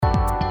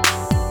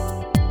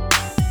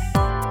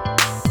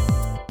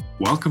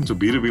Welcome to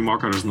B2B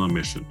Marketers on a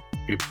Mission,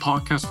 a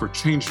podcast for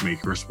change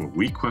makers where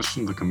we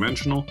question the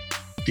conventional,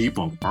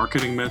 debunk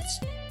marketing myths,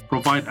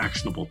 provide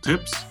actionable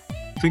tips,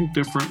 think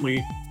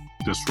differently,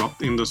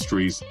 disrupt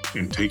industries,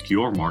 and take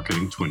your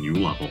marketing to a new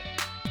level.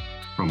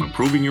 From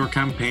improving your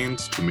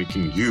campaigns to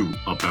making you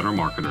a better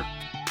marketer,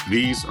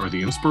 these are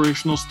the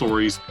inspirational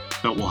stories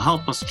that will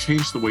help us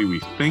change the way we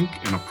think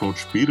and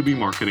approach B2B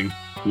marketing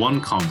one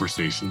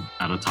conversation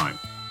at a time.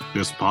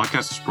 This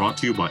podcast is brought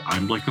to you by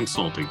Einblick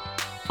Consulting,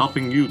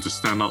 helping you to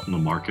stand out in the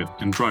market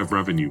and drive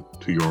revenue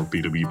to your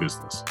B2B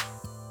business.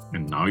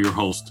 And now your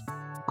host,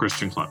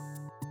 Christian Klepp.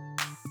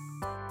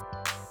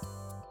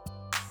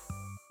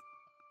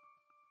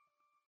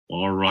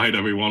 All right,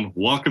 everyone.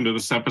 Welcome to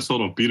this episode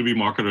of B2B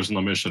Marketers on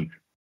a Mission.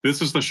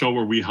 This is the show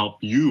where we help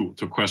you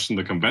to question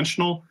the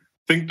conventional,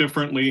 think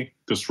differently,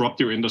 disrupt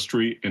your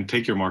industry, and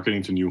take your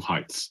marketing to new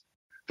heights.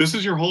 This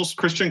is your host,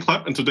 Christian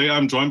Klepp, and today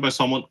I'm joined by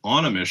someone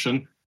on a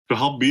mission to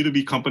help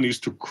B2B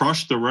companies to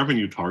crush their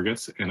revenue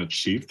targets and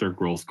achieve their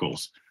growth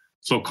goals.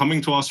 So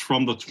coming to us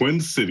from the Twin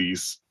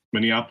Cities,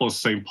 Minneapolis,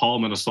 St. Paul,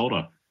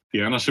 Minnesota,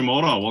 Diana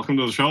Shimoda, welcome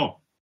to the show.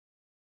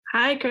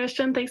 Hi,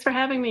 Christian. Thanks for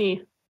having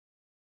me.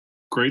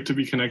 Great to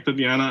be connected,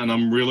 Diana, and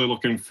I'm really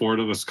looking forward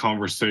to this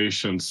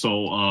conversation.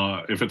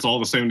 So if it's all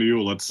the same to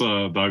you, let's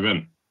dive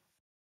in.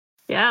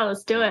 Yeah,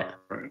 let's do it.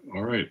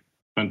 All right.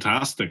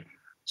 Fantastic.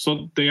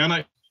 So,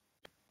 Diana,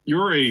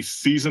 you're a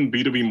seasoned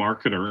B2B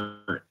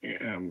marketer,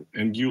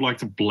 and you like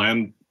to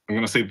blend, I'm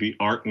going to say, the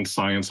art and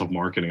science of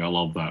marketing. I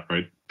love that,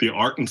 right? The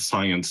art and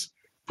science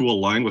to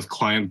align with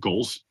client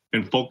goals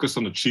and focus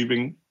on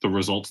achieving the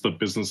results that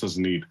businesses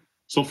need.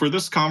 So for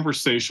this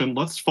conversation,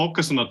 let's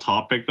focus on a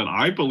topic that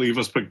I believe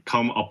has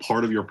become a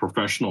part of your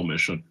professional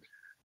mission: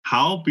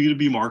 how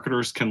B2B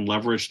marketers can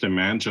leverage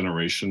demand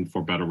generation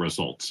for better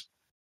results.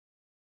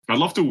 I'd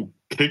love to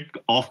kick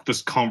off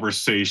this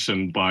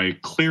conversation by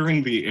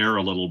clearing the air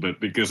a little bit,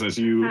 because as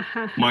you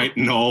might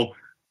know,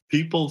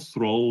 people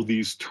throw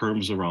these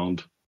terms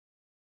around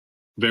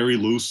very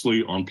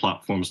loosely on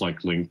platforms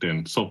like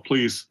LinkedIn. So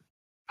please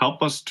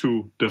help us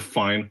to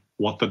define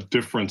what the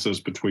difference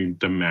is between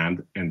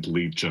demand and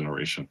lead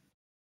generation.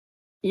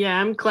 Yeah,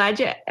 I'm glad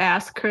you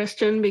asked,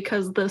 Christian,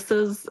 because this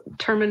is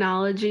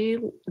terminology,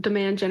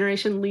 demand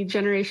generation, lead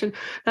generation,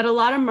 that a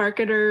lot of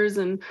marketers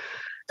and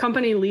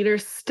company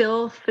leaders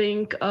still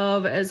think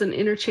of as an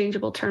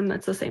interchangeable term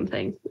that's the same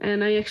thing.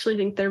 And I actually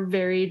think they're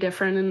very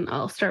different. And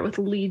I'll start with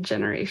lead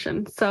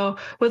generation. So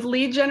with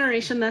lead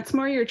generation, that's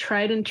more your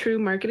tried and true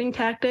marketing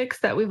tactics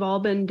that we've all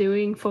been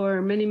doing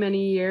for many,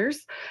 many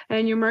years.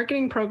 And your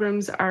marketing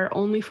programs are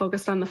only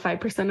focused on the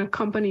 5% of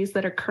companies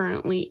that are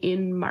currently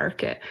in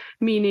market,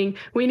 meaning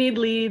we need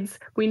leads,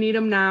 we need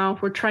them now.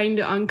 We're trying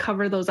to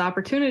uncover those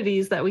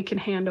opportunities that we can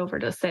hand over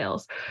to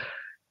sales.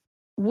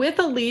 With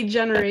a lead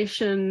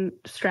generation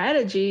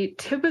strategy,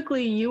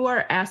 typically you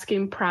are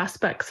asking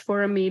prospects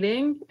for a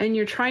meeting and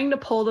you're trying to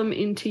pull them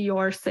into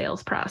your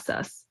sales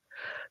process.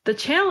 The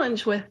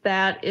challenge with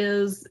that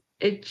is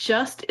it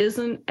just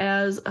isn't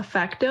as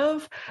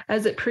effective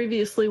as it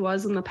previously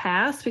was in the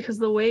past, because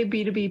the way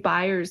B2B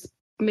buyers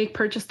make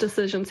purchase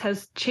decisions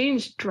has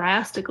changed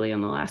drastically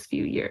in the last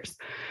few years.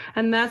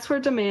 And that's where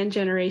demand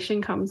generation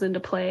comes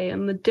into play.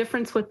 And the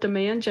difference with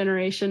demand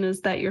generation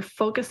is that you're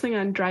focusing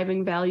on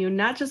driving value,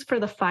 not just for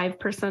the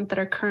 5% that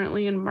are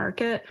currently in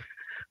market,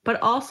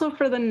 but also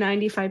for the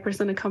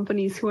 95% of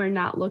companies who are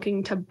not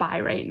looking to buy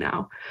right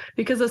now.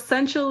 Because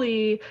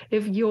essentially,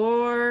 if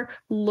you're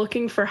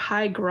looking for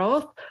high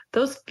growth,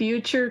 those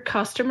future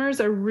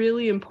customers are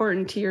really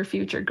important to your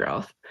future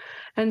growth.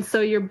 And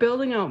so you're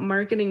building out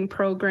marketing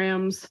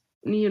programs,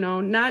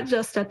 not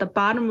just at the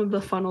bottom of the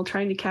funnel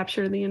trying to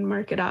capture the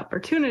in-market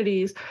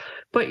opportunities,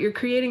 but you're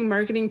creating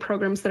marketing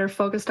programs that are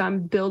focused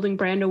on building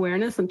brand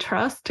awareness and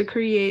trust to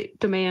create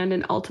demand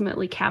and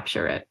ultimately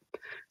capture it.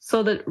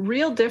 So the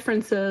real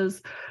difference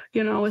is,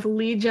 with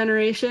lead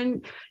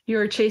generation,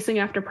 you're chasing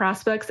after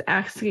prospects,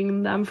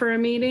 asking them for a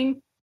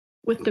meeting.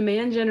 With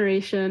demand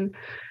generation,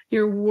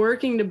 you're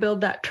working to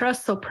build that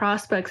trust so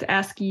prospects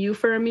ask you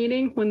for a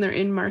meeting when they're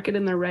in market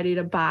and they're ready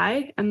to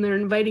buy, and they're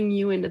inviting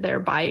you into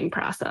their buying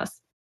process.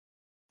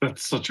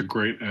 That's such a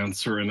great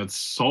answer. And it's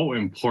so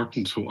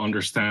important to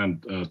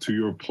understand, to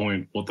your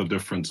point, what the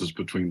difference is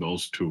between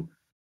those two.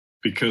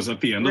 Because at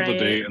the end of the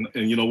day,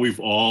 and we've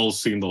all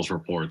seen those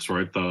reports,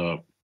 right?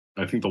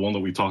 I think the one that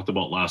we talked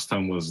about last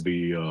time was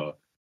the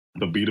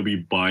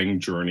B2B buying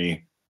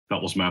journey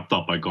that was mapped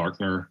out by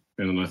Gartner.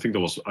 And I think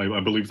I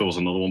believe there was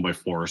another one by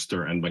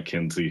Forrester and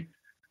McKinsey.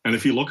 And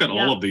if you look at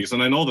all of these,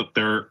 and I know that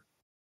they're,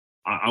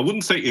 I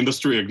wouldn't say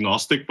industry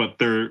agnostic, but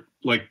they're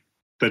like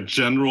the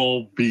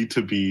general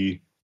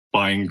B2B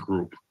buying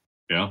group.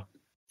 Yeah.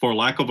 For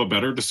lack of a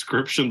better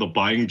description, the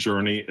buying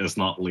journey is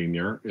not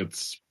linear.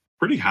 It's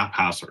pretty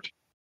haphazard,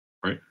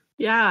 right?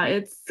 Yeah,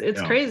 it's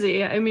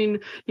crazy. I mean,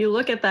 you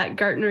look at that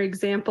Gartner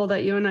example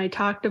that you and I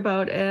talked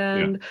about,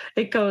 and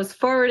it goes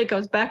forward, it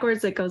goes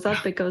backwards, it goes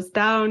up, it goes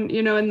down,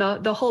 and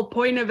the whole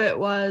point of it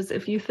was,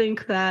 if you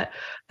think that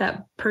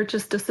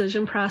purchase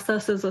decision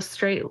process is a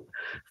straight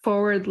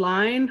forward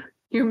line,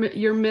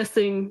 you're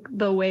missing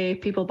the way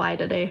people buy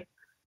today.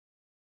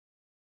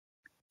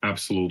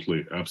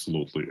 Absolutely,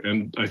 absolutely.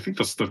 And I think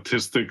the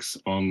statistics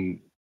on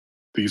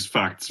these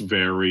facts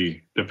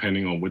vary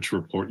depending on which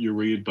report you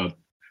read, but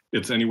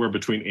it's anywhere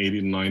between 80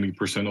 and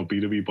 90% of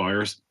B2B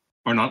buyers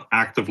are not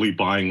actively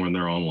buying when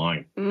they're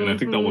online. And I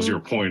think that was your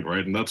point,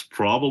 right? And that's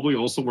probably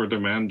also where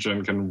demand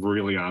gen can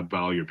really add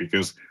value,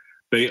 because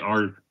they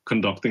are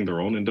conducting their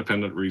own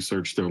independent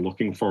research. They're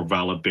looking for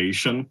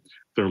validation.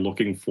 They're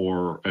looking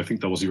for, I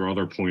think that was your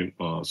other point,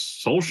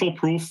 social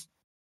proof,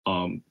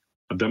 a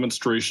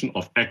demonstration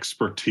of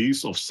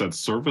expertise of said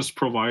service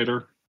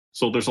provider.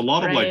 So there's a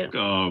lot of like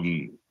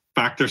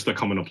factors that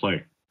come into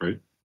play, right?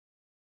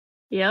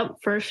 Yep,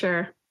 for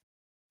sure.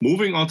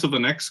 Moving on to the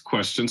next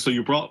question. So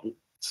you brought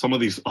some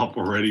of these up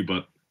already,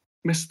 but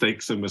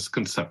mistakes and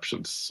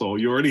misconceptions. So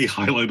you already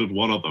highlighted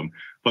one of them,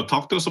 but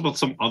talk to us about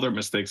some other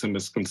mistakes and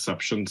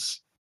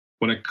misconceptions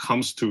when it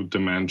comes to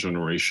demand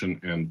generation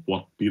and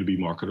what B2B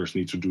marketers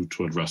need to do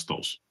to address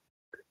those.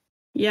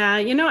 Yeah,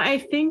 I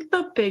think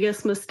the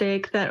biggest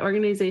mistake that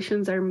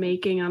organizations are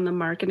making on the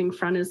marketing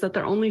front is that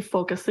they're only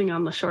focusing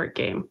on the short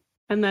game,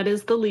 and that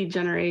is the lead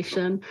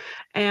generation.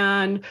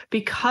 And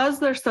because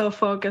they're so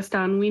focused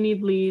on, we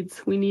need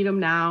leads, we need them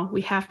now,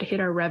 we have to hit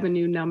our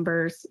revenue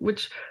numbers,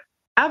 which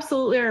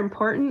absolutely are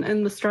important,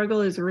 and the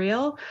struggle is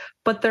real,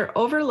 but they're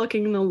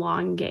overlooking the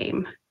long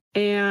game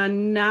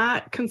and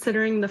not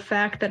considering the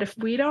fact that if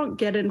we don't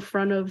get in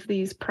front of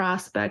these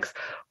prospects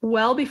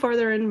well before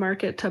they're in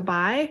market to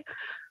buy,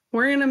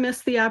 we're going to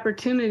miss the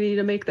opportunity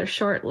to make their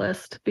short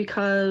list,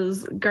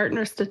 because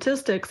Gartner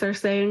statistics are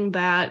saying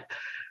that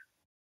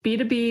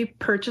B2B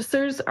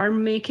purchasers are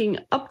making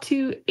up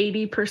to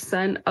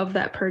 80% of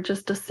that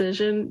purchase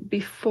decision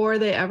before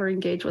they ever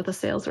engage with a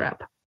sales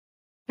rep.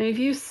 And if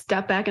you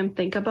step back and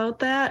think about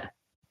that,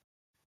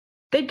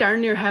 they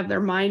darn near have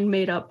their mind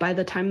made up by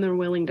the time they're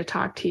willing to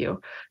talk to you.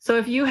 So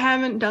if you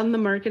haven't done the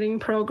marketing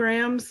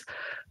programs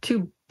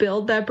to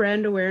build that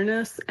brand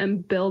awareness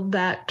and build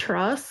that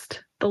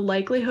trust, the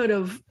likelihood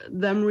of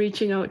them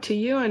reaching out to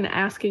you and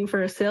asking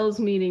for a sales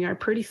meeting are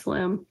pretty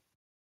slim.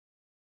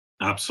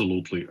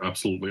 Absolutely,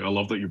 absolutely. I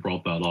love that you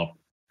brought that up,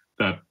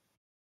 that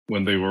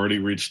when they've already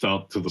reached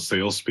out to the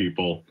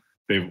salespeople,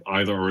 they've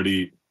either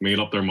already made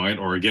up their mind,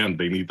 or again,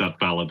 they need that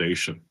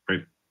validation,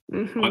 right?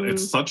 But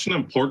it's such an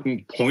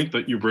important point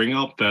that you bring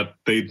up, that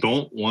they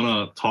don't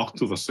want to talk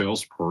to the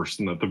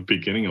salesperson at the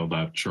beginning of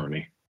that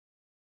journey,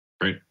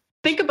 right?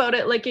 Think about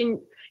it like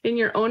in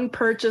your own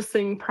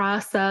purchasing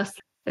process.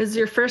 Is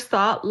your first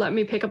thought, let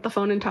me pick up the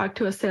phone and talk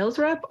to a sales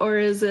rep? Or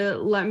is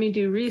it, let me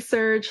do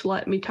research,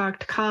 let me talk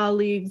to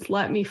colleagues,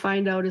 let me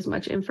find out as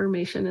much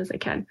information as I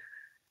can?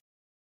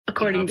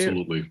 According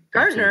to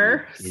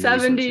Gartner,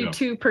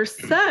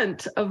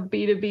 72% of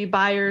B2B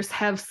buyers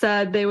have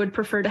said they would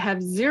prefer to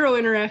have zero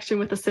interaction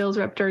with a sales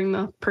rep during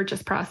the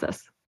purchase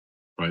process.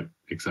 Right,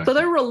 exactly. So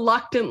they're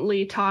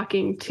reluctantly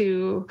talking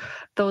to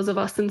those of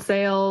us in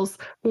sales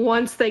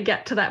once they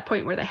get to that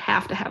point where they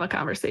have to have a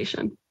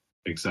conversation.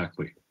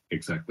 Exactly.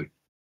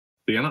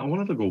 Deanna, I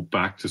wanted to go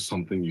back to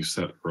something you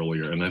said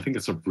earlier, and I think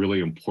it's a really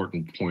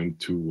important point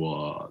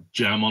to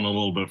jam on a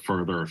little bit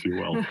further, if you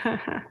will.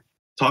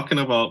 Talking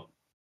about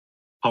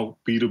how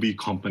B2B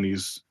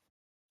companies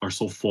are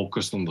so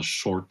focused on the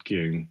short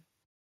game,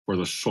 or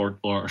the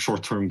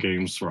short-term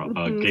gains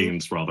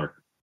rather.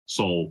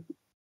 So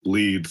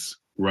leads,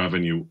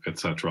 revenue,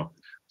 etc.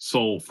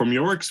 So from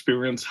your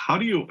experience, how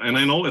do you, and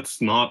I know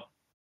it's not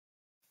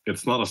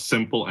a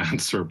simple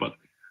answer, but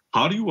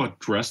how do you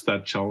address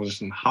that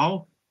challenge, and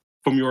how,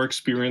 from your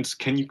experience,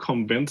 can you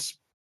convince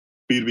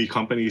B2B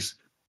companies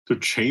to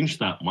change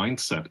that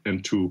mindset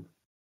and to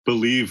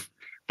believe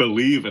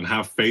and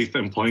have faith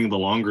in playing the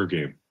longer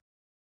game?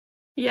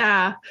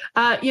 Yeah.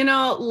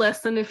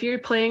 Listen, if you're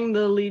playing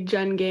the lead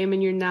gen game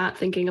and you're not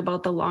thinking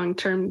about the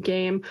long-term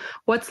game,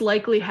 what's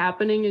likely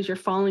happening is you're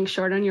falling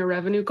short on your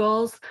revenue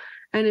goals,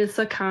 and it's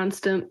a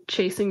constant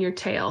chasing your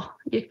tail.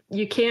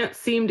 You can't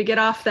seem to get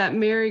off that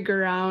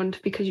merry-go-round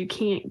because you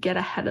can't get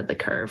ahead of the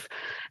curve.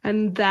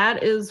 And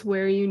that is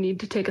where you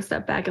need to take a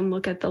step back and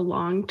look at the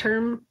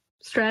long-term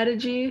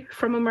strategy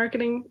from a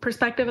marketing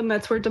perspective. And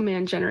that's where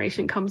demand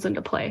generation comes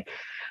into play.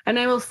 And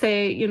I will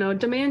say,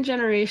 demand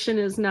generation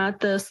is not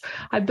this,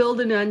 I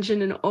build an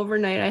engine and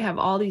overnight I have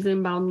all these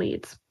inbound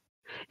leads.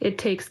 It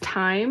takes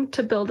time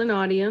to build an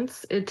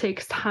audience. It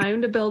takes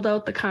time to build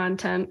out the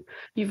content.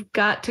 You've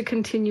got to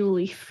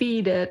continually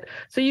feed it.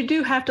 So you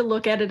do have to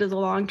look at it as a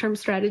long-term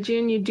strategy,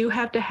 and you do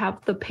have to have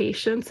the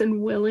patience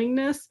and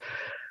willingness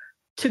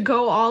to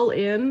go all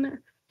in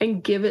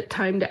and give it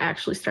time to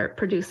actually start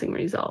producing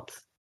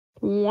results.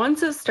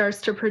 Once it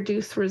starts to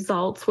produce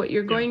results, what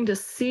you're going to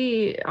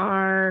see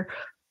are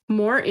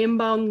more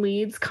inbound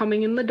leads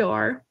coming in the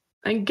door.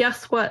 And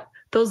guess what?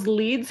 those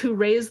leads who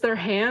raise their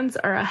hands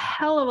are a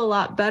hell of a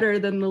lot better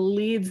than the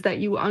leads that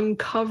you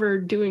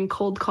uncovered doing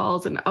cold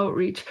calls and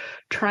outreach,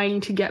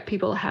 trying to get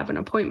people to have an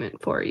appointment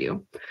for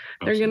you.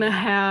 They're going to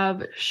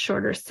have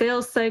shorter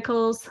sales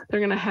cycles. They're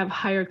going to have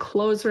higher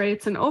close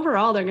rates. And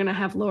overall, they're going to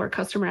have lower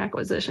customer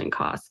acquisition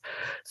costs.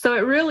 So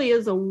it really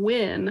is a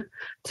win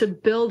to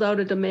build out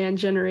a demand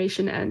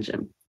generation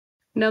engine.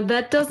 Now,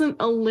 that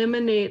doesn't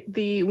eliminate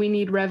we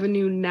need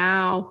revenue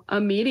now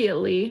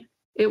immediately.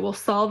 It will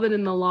solve it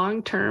in the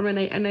long term.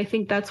 And I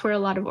think that's where a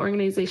lot of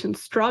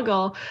organizations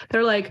struggle.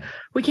 They're like,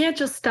 we can't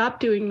just stop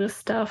doing this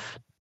stuff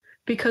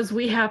because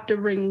we have to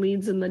bring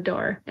leads in the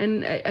door.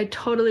 And I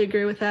totally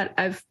agree with that.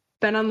 I've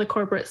been on the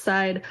corporate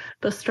side.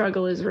 The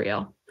struggle is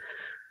real.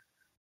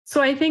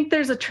 So I think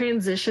there's a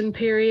transition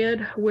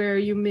period where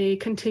you may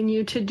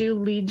continue to do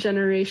lead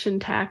generation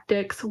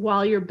tactics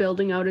while you're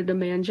building out a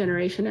demand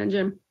generation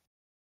engine.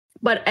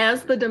 But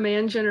as the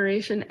demand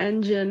generation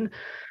engine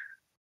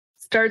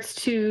starts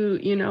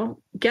to,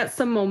 get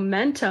some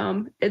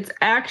momentum, it's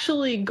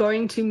actually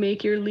going to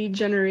make your lead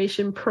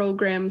generation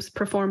programs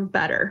perform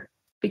better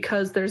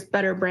because there's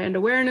better brand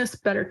awareness,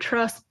 better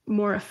trust,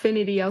 more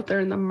affinity out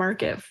there in the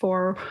market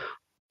for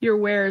your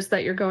wares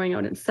that you're going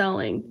out and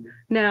selling.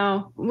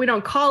 Now, we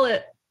don't call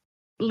it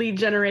lead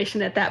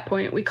generation at that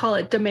point. We call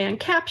it demand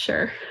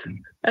capture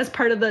as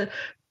part of the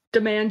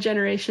demand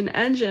generation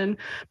engine.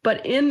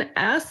 But in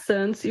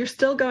essence, you're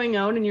still going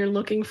out and you're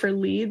looking for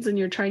leads and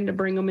you're trying to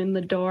bring them in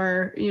the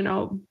door,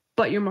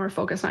 but you're more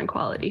focused on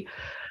quality.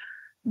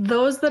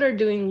 Those that are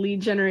doing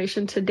lead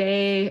generation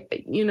today,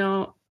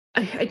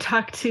 I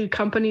talk to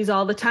companies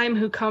all the time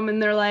who come and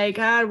they're like,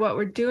 God, what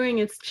we're doing,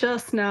 it's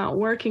just not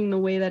working the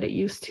way that it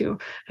used to.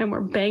 And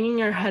we're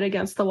banging our head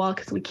against the wall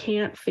because we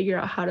can't figure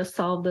out how to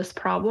solve this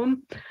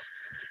problem.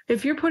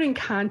 If you're putting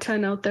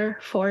content out there,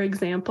 for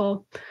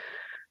example,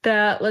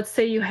 that let's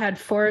say you had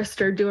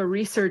Forrester do a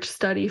research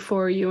study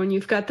for you and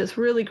you've got this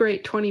really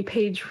great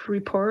 20-page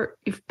report,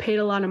 you've paid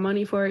a lot of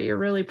money for it, you're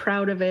really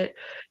proud of it,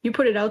 you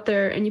put it out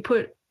there and you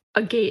put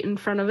a gate in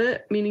front of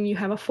it, meaning you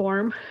have a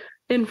form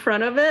in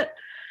front of it.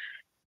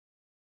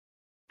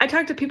 I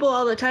talk to people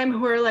all the time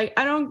who are like,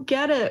 I don't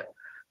get it.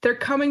 They're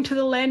coming to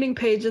the landing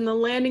page and the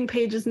landing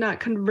page is not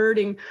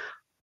converting.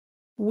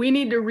 We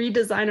need to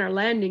redesign our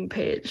landing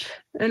page.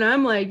 And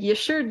I'm like, you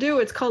sure do.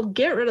 It's called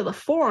get rid of the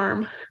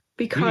form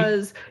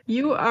because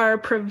you are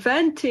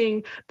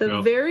preventing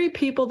the very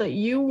people that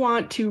you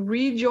want to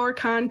read your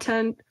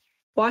content,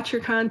 watch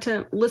your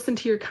content, listen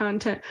to your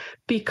content,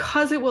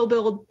 because it will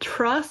build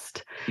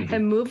trust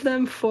and move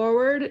them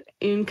forward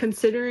in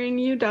considering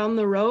you down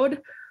the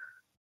road.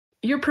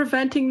 You're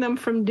preventing them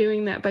from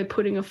doing that by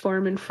putting a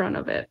form in front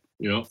of it.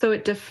 Yeah. So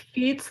it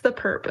defeats the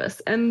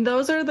purpose. And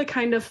those are the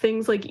kind of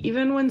things, like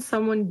even when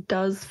someone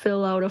does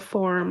fill out a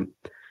form,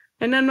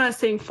 and I'm not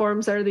saying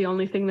forms are the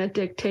only thing that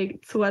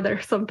dictates whether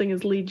something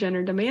is lead gen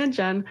or demand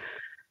gen,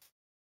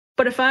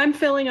 but if I'm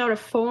filling out a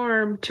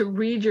form to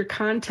read your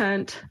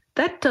content,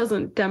 that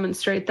doesn't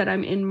demonstrate that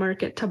I'm in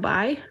market to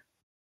buy.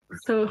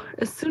 So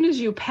as soon as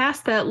you pass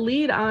that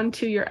lead on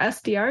to your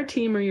SDR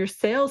team or your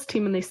sales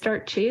team and they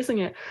start chasing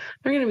it,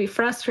 they're going to be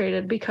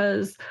frustrated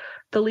because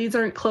the leads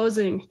aren't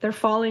closing. They're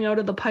falling out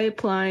of the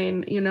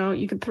pipeline.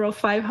 You can throw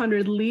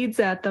 500 leads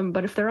at them,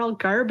 but if they're all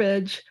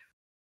garbage,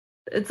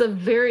 it's a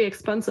very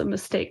expensive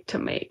mistake to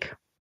make.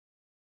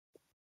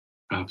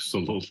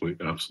 Absolutely.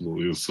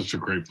 Absolutely. It's such a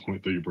great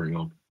point that you bring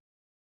up.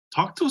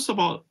 Talk to us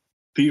about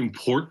the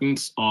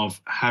importance of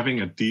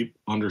having a deep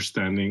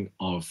understanding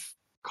of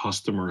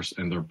customers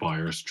and their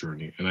buyer's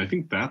journey. And I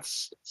think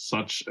that's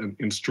such an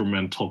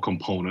instrumental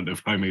component,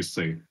 if I may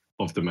say,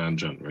 of demand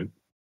gen, right?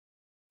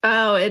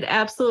 Oh, it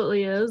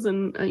absolutely is.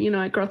 And,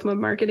 at Growth Mode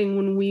Marketing,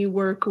 when we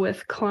work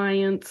with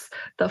clients,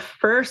 the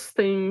first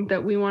thing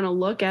that we want to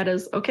look at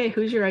is, okay,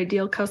 who's your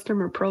ideal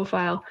customer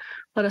profile?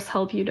 Let us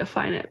help you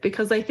define it.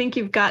 Because I think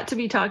you've got to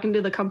be talking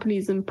to the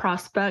companies and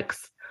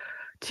prospects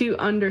to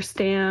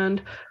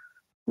understand,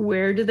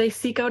 where do they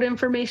seek out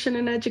information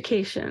and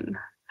education?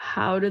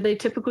 How do they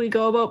typically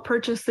go about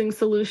purchasing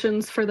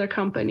solutions for their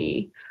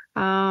company?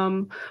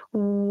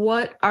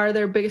 What are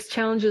their biggest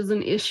challenges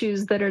and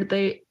issues that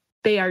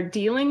they are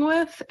dealing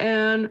with,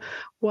 and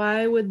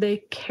why would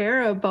they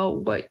care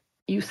about what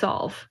you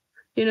solve?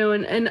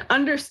 And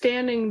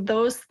understanding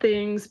those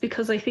things,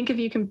 because I think if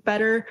you can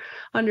better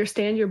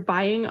understand your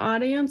buying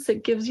audience,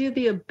 it gives you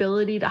the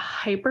ability to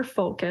hyper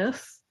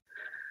focus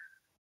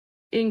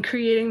in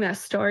creating that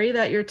story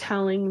that you're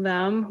telling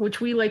them, which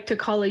we like to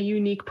call a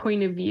unique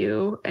point of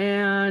view,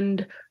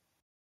 and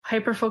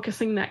hyper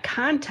focusing that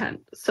content.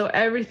 So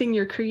everything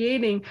you're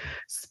creating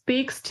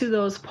speaks to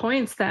those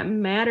points that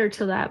matter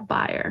to that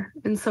buyer.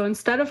 And so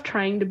instead of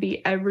trying to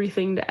be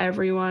everything to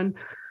everyone,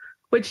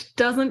 which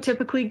doesn't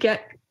typically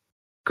get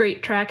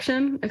great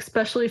traction,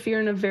 especially if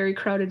you're in a very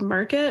crowded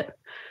market,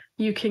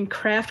 you can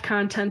craft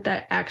content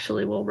that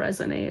actually will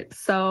resonate.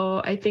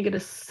 So I think it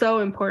is so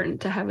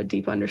important to have a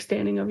deep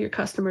understanding of your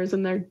customers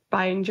and their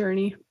buying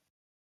journey.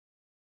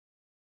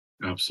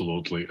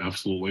 Absolutely.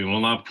 Absolutely. And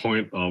on that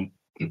point,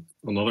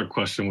 another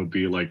question would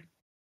be like,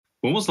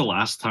 when was the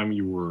last time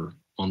you were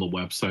on the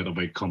website of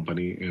a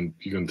company, and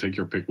you can take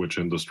your pick which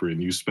industry,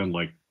 and you spend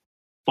like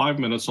 5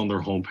 minutes on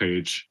their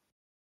homepage,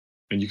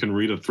 and you can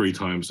read it 3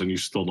 times, and you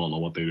still don't know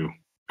what they do.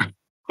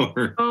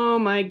 Oh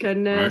my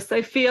goodness. Right?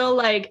 I feel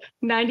like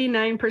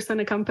 99%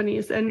 of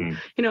companies, and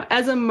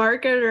as a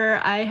marketer,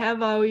 I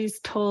have always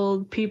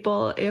told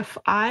people, if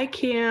I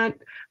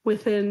can't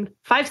within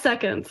 5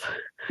 seconds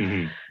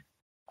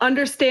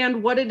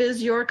understand what it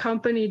is your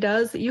company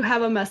does, you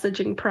have a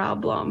messaging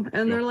problem.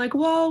 And they're like,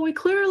 well, we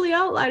clearly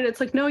outlined it. It's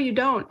like, no, you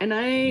don't. And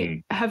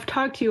I have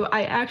talked to you.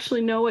 I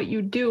actually know what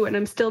you do. And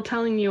I'm still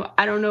telling you,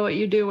 I don't know what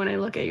you do when I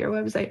look at your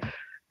website.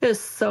 It's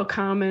so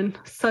common,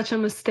 such a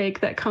mistake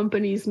that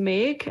companies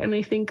make. And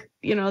I think,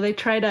 they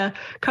try to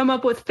come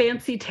up with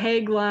fancy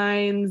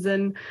taglines.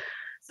 And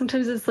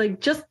sometimes it's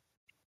like, just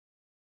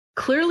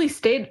clearly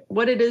state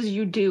what it is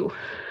you do,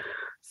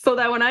 so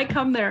that when I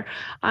come there,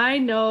 I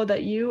know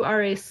that you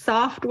are a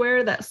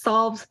software that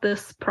solves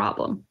this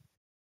problem.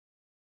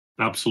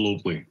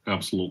 Absolutely.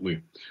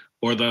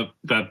 Or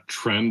that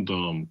trend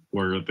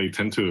where they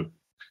tend to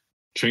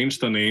change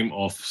the name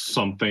of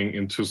something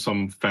into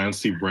some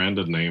fancy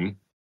branded name,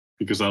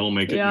 because that'll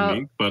make it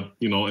unique. But,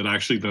 it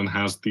actually then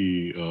has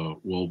the,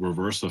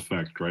 reverse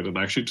effect, right? It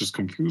actually just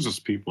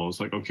confuses people. It's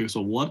like, okay, so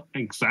what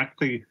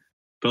exactly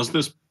does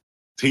this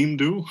team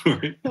do?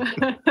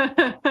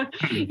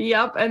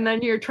 Yep. And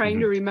then you're trying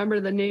to remember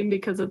the name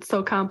because it's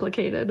so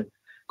complicated.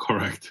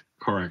 Correct.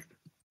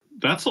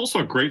 That's also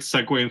a great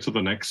segue into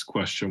the next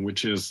question,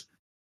 which is,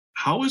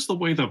 how is the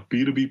way that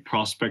B2B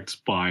prospects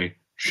buy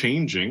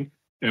changing,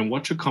 and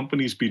what should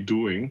companies be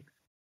doing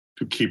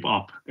to keep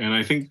up? And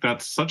I think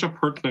that's such a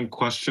pertinent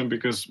question,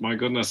 because my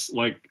goodness,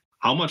 like,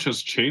 how much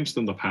has changed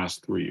in the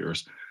past 3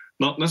 years?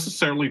 Not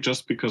necessarily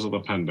just because of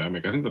the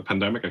pandemic. I think the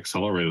pandemic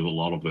accelerated a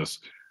lot of this,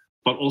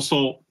 but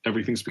also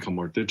everything's become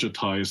more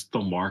digitized. The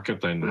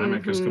market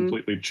dynamic has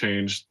completely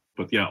changed.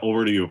 But yeah,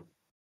 over to you.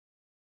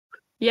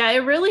 Yeah, it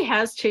really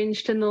has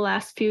changed in the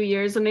last few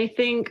years. And I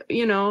think,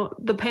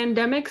 the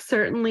pandemic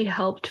certainly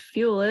helped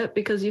fuel it,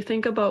 because you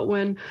think about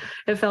when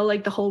it felt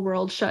like the whole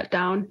world shut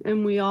down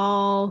and we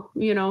all,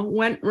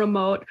 went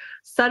remote.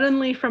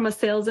 Suddenly, from a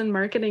sales and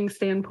marketing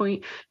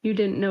standpoint, you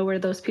didn't know where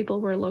those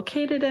people were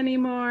located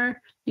anymore.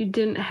 You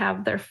didn't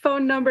have their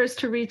phone numbers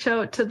to reach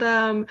out to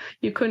them.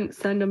 You couldn't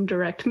send them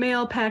direct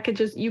mail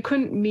packages. You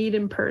couldn't meet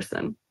in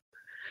person.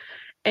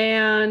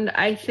 And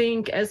I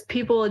think as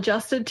people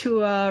adjusted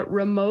to a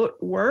remote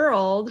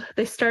world,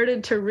 they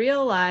started to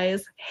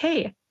realize,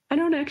 hey, I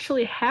don't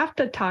actually have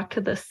to talk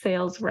to the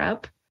sales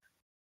rep.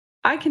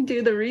 I can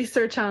do the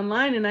research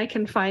online and I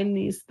can find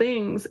these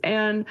things.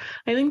 And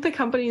I think the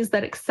companies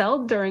that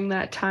excelled during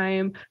that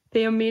time,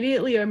 they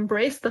immediately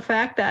embraced the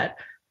fact that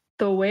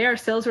the way our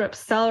sales reps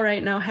sell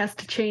right now has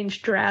to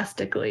change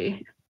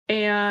drastically.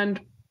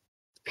 And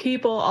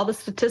all the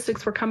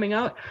statistics were coming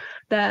out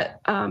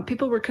that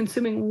people were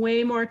consuming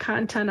way more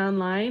content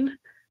online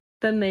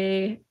than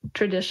they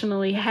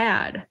traditionally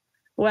had.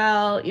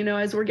 Well,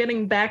 as we're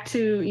getting back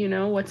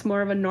to, what's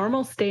more of a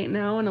normal state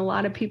now, and a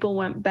lot of people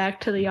went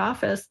back to the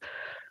office,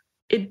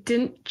 it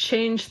didn't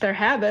change their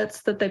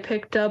habits that they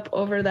picked up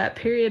over that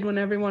period when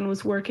everyone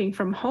was working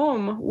from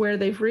home, where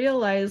they've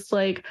realized,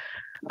 like,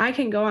 I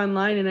can go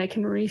online and I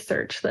can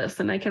research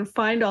this and I can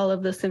find all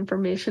of this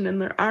information.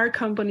 And there are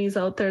companies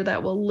out there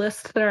that will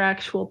list their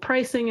actual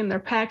pricing and their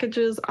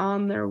packages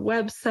on their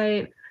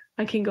website.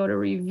 I can go to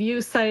review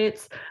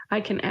sites.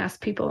 I can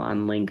ask people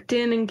on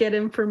LinkedIn and get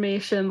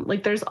information.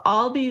 Like, there's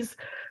all these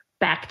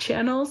back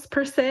channels,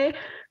 per se,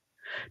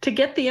 to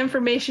get the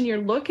information you're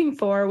looking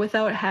for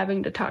without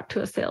having to talk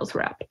to a sales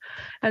rep.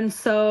 And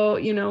so,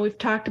 we've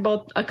talked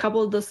about a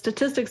couple of the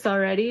statistics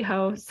already,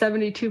 how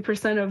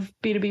 72% of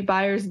B2B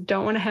buyers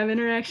don't want to have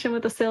interaction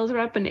with a sales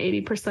rep, and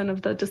 80%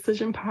 of the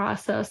decision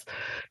process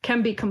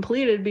can be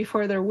completed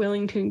before they're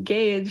willing to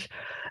engage.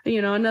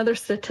 Another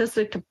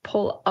statistic to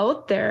pull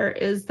out there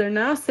is they're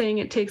now saying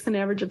it takes an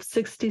average of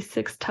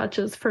 66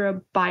 touches for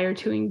a buyer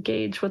to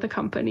engage with a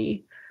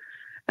company.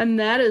 And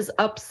that is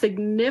up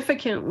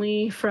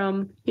significantly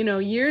from,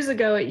 years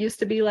ago, it used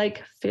to be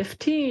like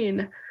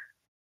 15.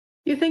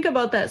 You think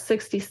about that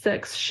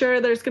 66.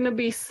 Sure, there's going to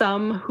be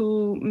some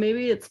who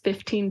maybe it's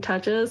 15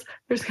 touches.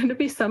 There's going to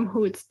be some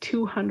who it's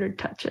 200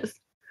 touches.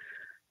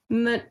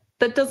 And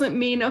that doesn't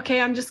mean,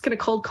 okay, I'm just going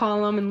to cold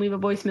call them and leave a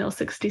voicemail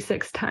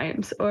 66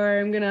 times, or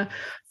I'm going to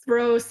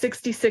throw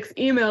 66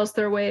 emails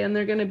their way and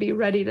they're going to be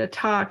ready to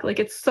talk. Like,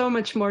 it's so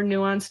much more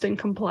nuanced and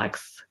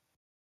complex.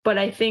 But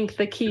I think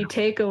the key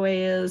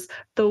takeaway is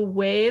the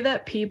way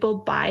that people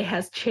buy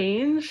has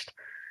changed.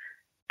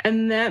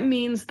 And that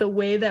means the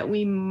way that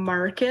we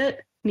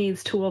market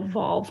needs to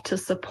evolve to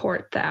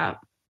support that.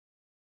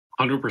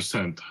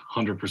 100%.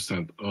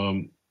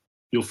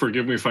 You'll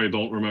forgive me if I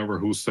don't remember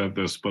who said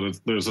this, but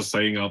there's a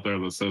saying out there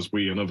that says,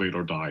 we innovate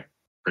or die,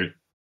 right?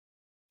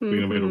 We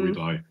innovate or we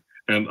die.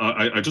 And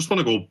I just want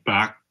to go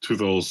back to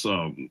those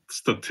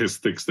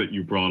statistics that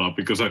you brought up,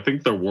 because I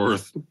think they're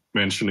worth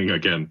mentioning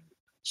again.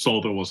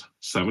 So there was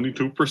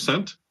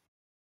 72%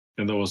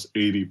 and there was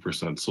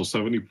 80%. So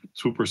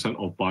 72%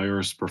 of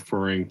buyers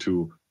preferring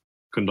to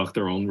conduct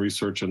their own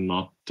research and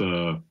not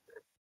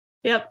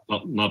Yep.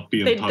 not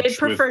be in They'd touch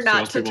prefer with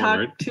not to salespeople, talk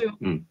right?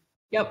 to.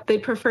 Yep,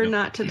 they'd prefer Yep.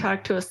 not to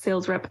talk to a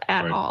sales rep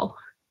at Right. all.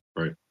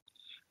 Right.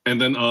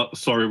 And then,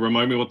 sorry,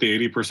 remind me what the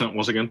 80%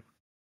 was again?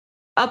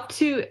 Up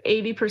to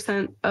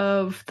 80%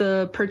 of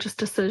the purchase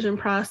decision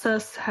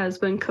process has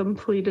been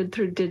completed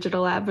through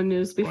digital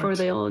avenues before Right.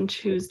 they'll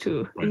choose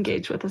to Right.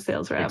 engage with a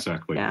sales rep.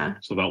 Exactly. Yeah.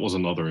 So that was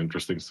another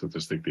interesting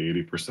statistic, the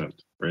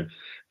 80%, right?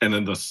 And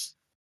then the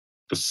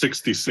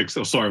 66,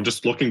 oh, sorry, I'm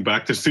just looking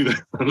back to see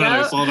that, that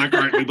I saw that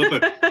correctly, but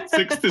the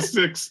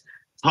 66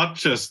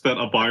 touches that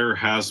a buyer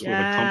has with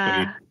a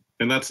company,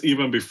 and that's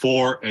even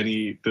before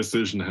any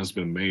decision has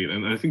been made.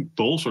 And I think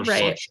those are Right.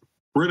 such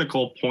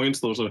critical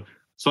points. Those are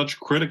such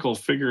critical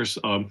figures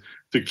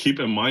to keep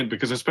in mind,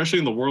 because especially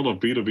in the world of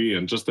B2B,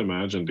 and just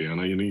imagine,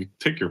 Deanna, you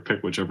take your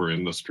pick, whichever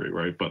industry,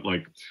 right? But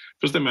like,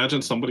 just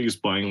imagine somebody's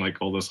buying like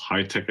all this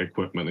high-tech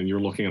equipment and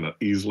you're looking at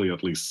easily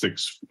at least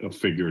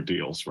six-figure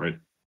deals, right?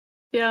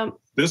 Yeah.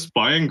 This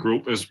buying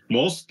group is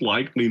most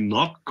likely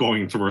not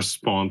going to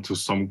respond to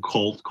some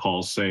cold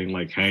call saying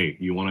like, hey,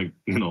 you want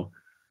to,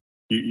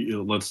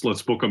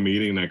 let's book a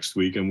meeting next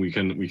week and we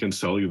can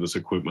sell you this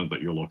equipment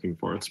that you're looking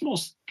for. It's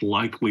most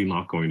likely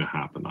not going to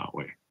happen that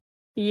way.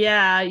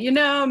 Yeah,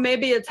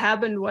 maybe it's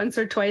happened once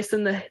or twice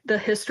in the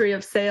history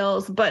of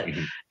sales, but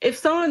if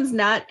someone's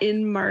not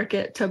in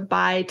market to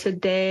buy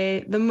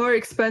today, the more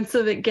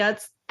expensive it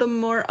gets, the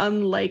more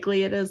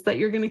unlikely it is that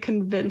you're going to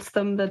convince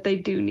them that they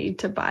do need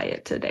to buy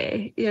it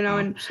today.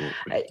 Absolutely.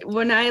 And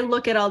when I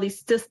look at all these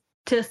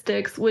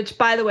statistics, which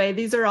by the way,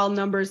 these are all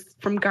numbers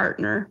from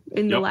Gartner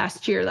in the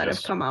last year that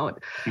have come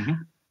out.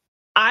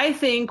 I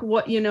think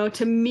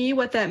to me,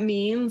 what that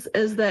means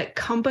is that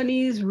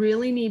companies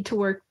really need to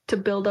work to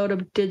build out a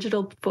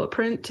digital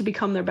footprint to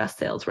become their best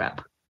sales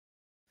rep.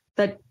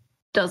 That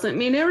doesn't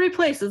mean it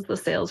replaces the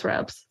sales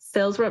reps.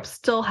 Sales reps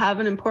still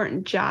have an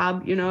important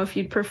job. If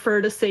you'd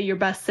prefer to say your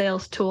best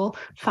sales tool,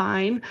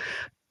 fine.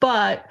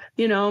 But,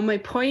 my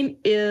point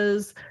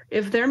is,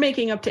 if they're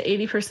making up to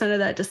 80% of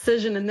that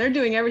decision and they're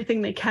doing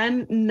everything they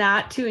can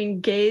not to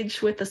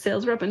engage with the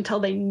sales rep until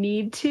they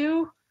need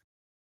to,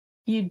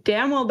 you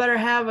damn well better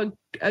have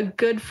a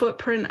good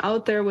footprint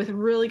out there with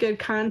really good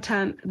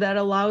content that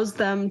allows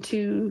them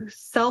to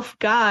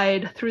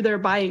self-guide through their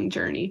buying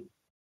journey.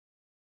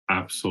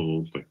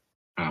 Absolutely.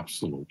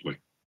 Absolutely.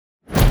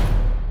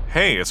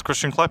 Hey, it's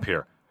Christian Klepp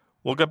here.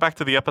 We'll get back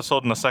to the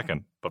episode in a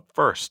second, but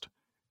first,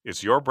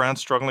 is your brand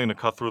struggling to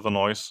cut through the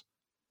noise?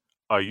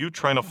 Are you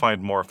trying to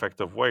find more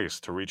effective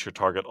ways to reach your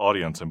target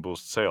audience and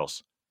boost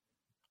sales?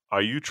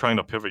 Are you trying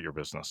to pivot your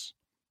business?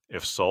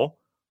 If so,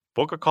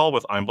 book a call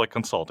with Einblick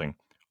Consulting.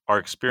 Our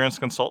experienced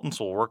consultants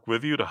will work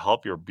with you to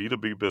help your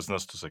B2B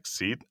business to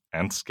succeed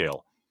and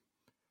scale.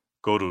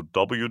 Go to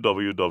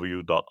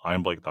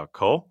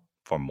www.einblick.co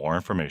for more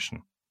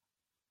information.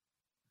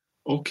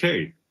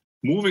 Okay,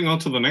 moving on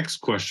to the next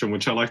question,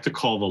 which I like to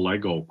call the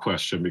Lego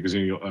question, because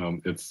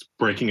it's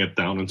breaking it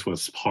down into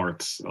its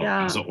parts,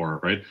 as it were,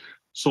 right?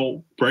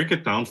 So break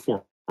it down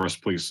for us,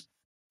 please.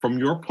 From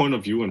your point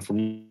of view and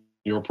from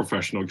your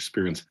professional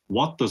experience,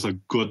 what does a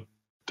good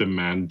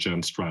demand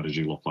gen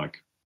strategy look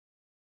like?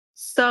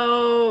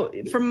 So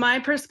from my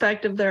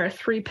perspective, there are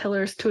 3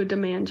 pillars to a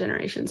demand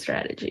generation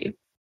strategy: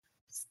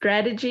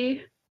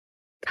 strategy,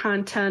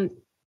 content,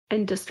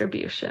 and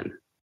distribution.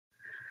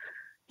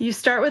 You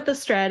start with the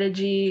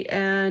strategy,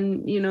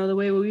 and the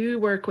way we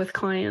work with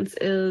clients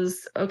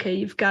is, okay,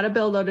 you've got to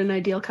build out an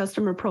ideal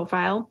customer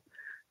profile.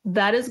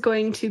 That is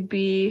going to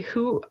be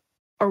who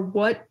or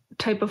what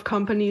type of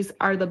companies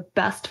are the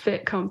best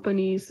fit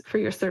companies for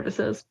your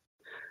services.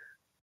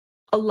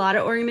 A lot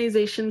of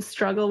organizations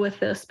struggle with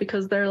this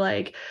because they're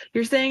like,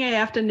 you're saying I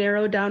have to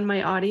narrow down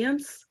my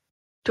audience?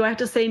 Do I have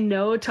to say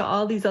no to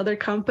all these other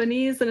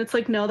companies? And it's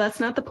like, no, that's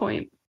not the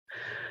point.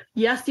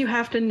 Yes, you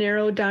have to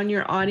narrow down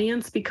your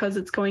audience because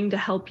it's going to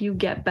help you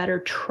get better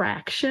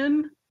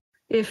traction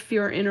if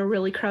you're in a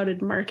really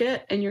crowded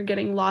market and you're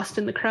getting lost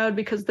in the crowd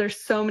because there's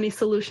so many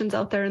solutions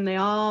out there and they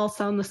all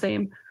sound the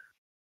same.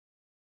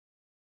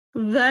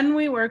 Then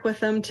we work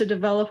with them to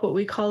develop what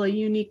we call a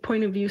unique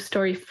point of view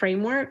story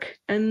framework.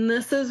 And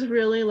this is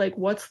really like,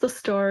 what's the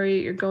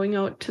story you're going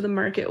out to the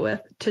market with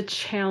to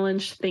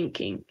challenge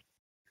thinking?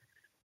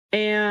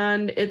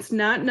 And it's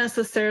not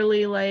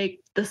necessarily like,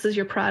 this is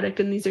your product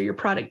and these are your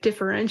product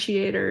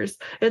differentiators.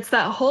 It's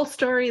that whole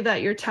story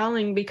that you're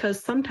telling, because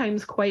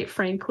sometimes, quite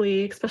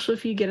frankly, especially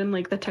if you get in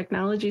like the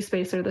technology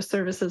space or the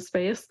services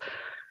space,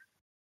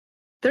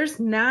 there's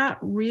not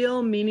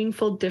real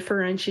meaningful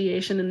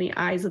differentiation in the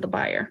eyes of the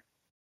buyer.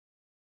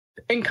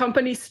 And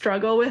companies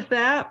struggle with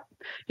that.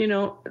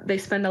 They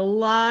spend a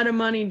lot of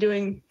money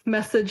doing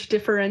message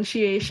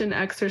differentiation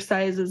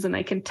exercises. And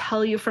I can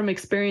tell you from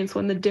experience,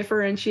 when the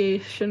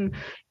differentiation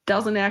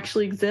doesn't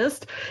actually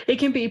exist, it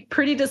can be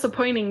pretty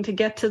disappointing to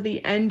get to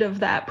the end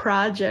of that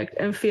project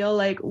and feel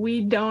like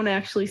we don't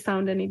actually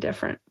sound any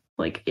different.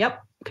 Like,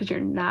 yep, because you're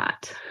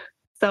not.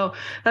 So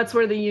that's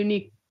where the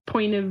unique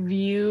point of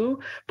view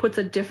puts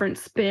a different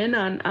spin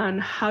on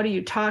how do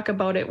you talk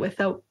about it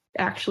without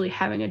actually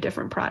having a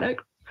different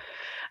product.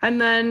 And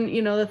then,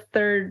 the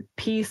third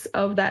piece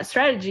of that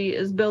strategy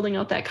is building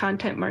out that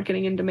content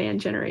marketing and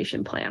demand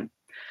generation plan.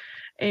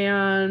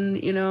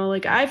 And,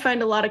 like I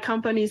find a lot of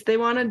companies, they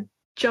want to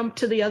jump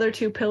to the other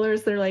two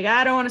pillars. They're like,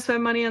 I don't want to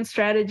spend money on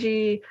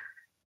strategy.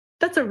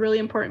 That's a really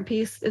important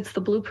piece. It's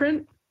the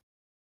blueprint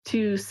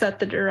to set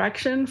the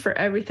direction for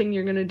everything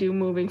you're going to do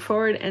moving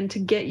forward and to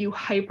get you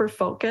hyper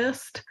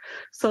focused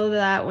so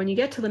that when you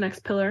get to the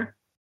next pillar,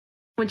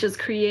 which is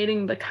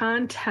creating the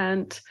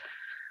content,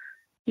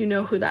 you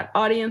know who that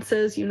audience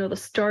is, you know the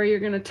story you're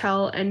going to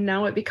tell, and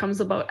now it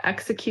becomes about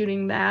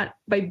executing that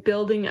by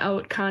building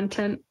out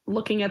content,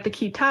 looking at the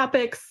key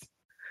topics,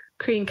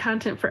 creating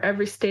content for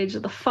every stage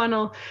of the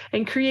funnel,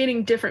 and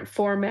creating different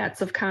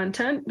formats of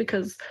content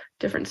because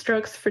different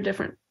strokes for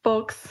different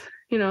folks.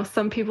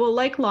 Some people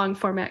like long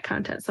format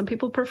content. Some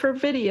people prefer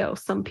video.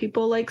 Some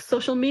people like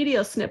social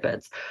media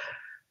snippets.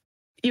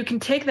 You can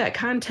take that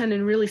content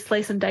and really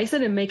slice and dice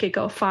it and make it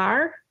go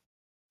far.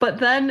 But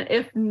then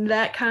if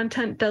that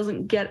content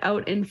doesn't get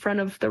out in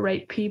front of the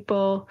right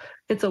people,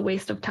 it's a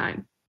waste of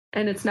time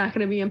and it's not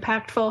going to be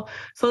impactful.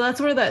 So that's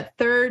where that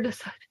third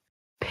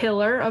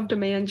pillar of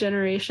demand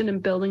generation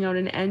and building out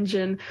an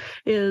engine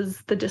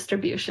is the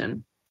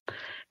distribution.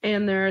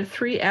 And there are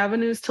 3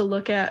 avenues to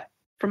look at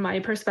from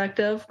my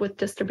perspective with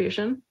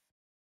distribution.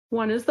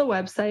 One is the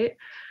website.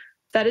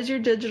 That is your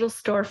digital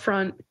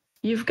storefront.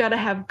 You've got to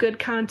have good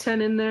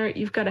content in there.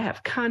 You've got to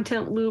have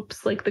content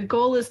loops. Like the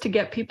goal is to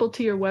get people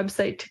to your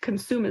website to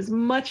consume as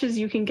much as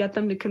you can get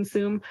them to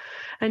consume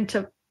and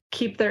to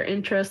keep their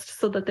interest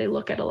so that they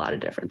look at a lot of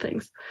different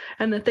things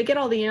and that they get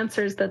all the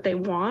answers that they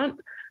want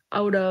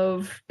out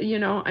of,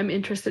 I'm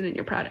interested in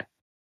your product.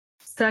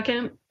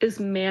 Second is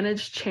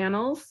managed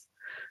channels.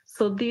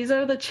 So these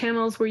are the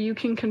channels where you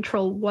can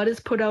control what is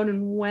put out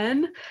and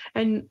when.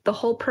 And the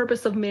whole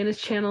purpose of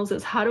managed channels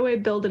is how do I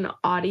build an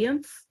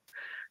audience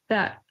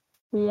that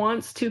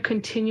wants to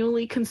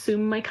continually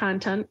consume my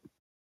content?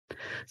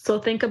 So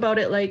think about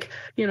it like,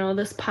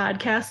 this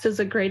podcast is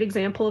a great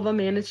example of a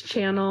managed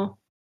channel,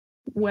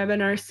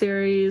 webinar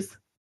series,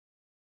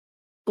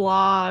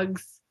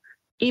 blogs,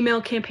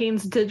 email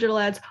campaigns, digital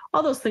ads,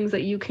 all those things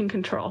that you can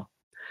control.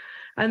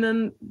 And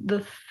then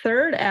the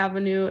third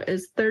avenue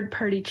is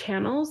third-party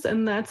channels,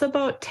 and that's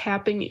about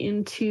tapping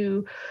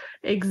into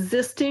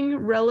existing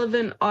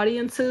relevant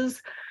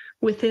audiences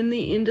within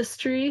the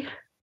industry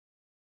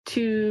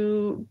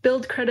to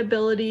build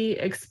credibility,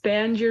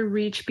 expand your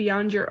reach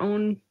beyond your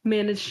own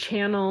managed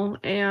channel,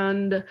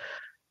 and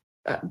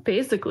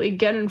basically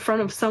get in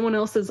front of someone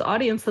else's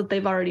audience that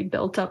they've already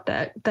built up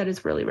that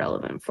is really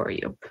relevant for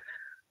you.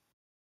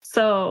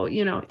 So,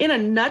 in a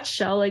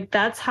nutshell, like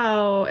that's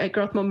how at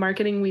Growth Mode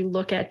Marketing we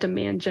look at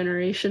demand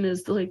generation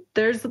is like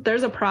there's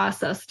a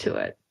process to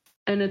it.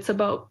 And it's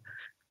about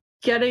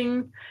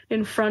getting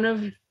in front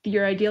of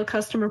your ideal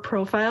customer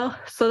profile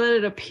so that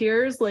it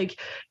appears like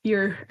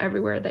you're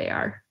everywhere they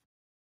are.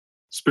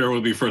 Spare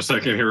with me for a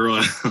second here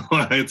while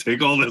I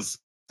take all this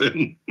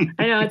in.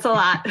 I know it's a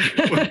lot.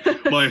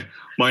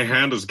 my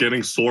hand is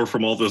getting sore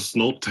from all this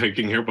note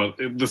taking here, but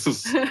this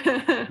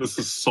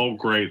is so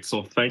great.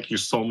 So thank you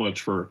so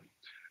much for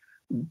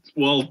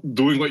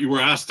doing what you were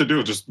asked to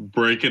do, just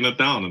breaking it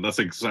down, and that's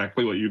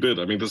exactly what you did.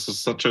 I mean, this is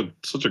such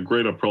a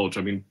great approach.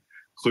 I mean,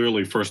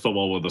 clearly, first of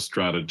all, with the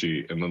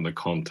strategy and then the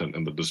content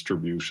and the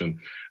distribution.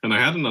 And I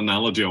had an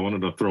analogy I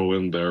wanted to throw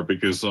in there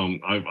because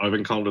I've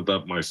encountered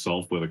that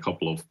myself with a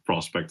couple of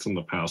prospects in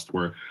the past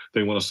where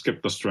they want to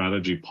skip the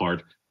strategy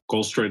part,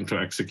 go straight into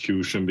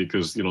execution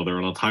because, they're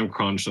in a time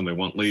crunch and they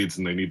want leads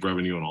and they need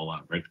revenue and all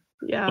that, right?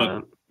 Yeah.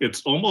 But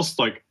it's almost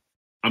like,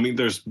 I mean,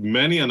 there's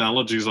many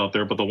analogies out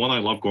there, but the one I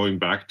love going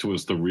back to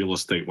is the real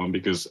estate one,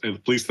 because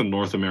at least in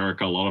North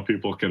America, a lot of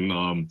people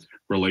can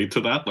relate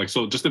to that. Like,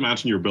 so just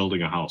imagine you're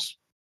building a house,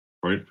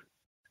 right?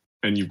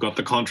 And you've got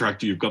the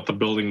contractor, you've got the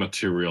building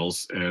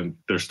materials, and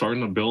they're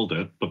starting to build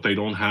it, but they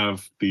don't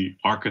have the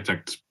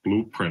architect's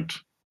blueprint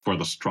for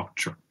the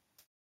structure,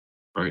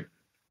 right?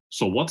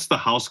 So what's the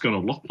house going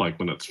to look like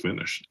when it's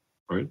finished,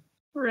 right?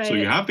 Right. So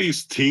you have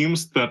these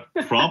teams that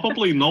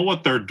probably know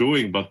what they're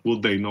doing, but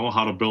will they know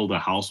how to build a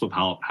house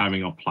without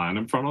having a plan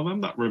in front of them?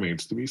 That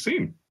remains to be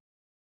seen.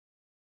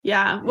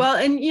 Yeah. Well,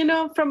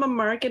 and from a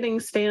marketing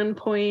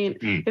standpoint,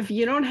 if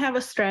you don't have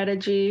a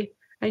strategy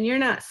and you're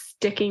not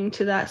sticking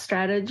to that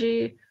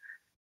strategy,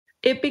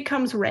 it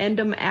becomes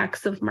random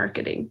acts of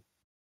marketing.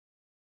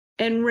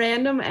 And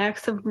random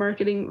acts of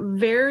marketing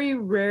very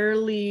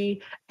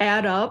rarely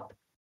add up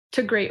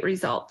to great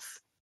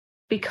results,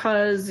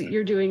 because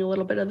you're doing a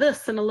little bit of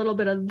this and a little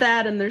bit of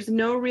that, and there's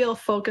no real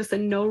focus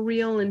and no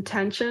real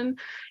intention,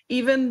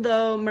 even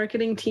though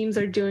marketing teams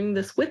are doing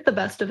this with the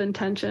best of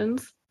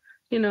intentions,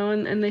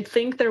 and they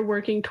think they're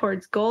working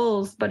towards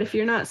goals. But if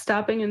you're not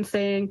stopping and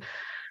saying,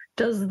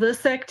 does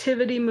this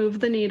activity move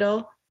the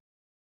needle?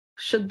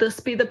 Should this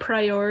be the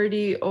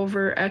priority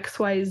over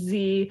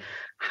XYZ?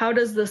 How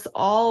does this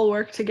all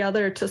work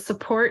together to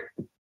support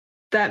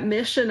that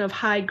mission of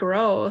high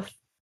growth?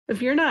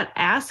 If you're not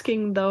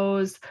asking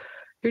those,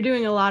 you're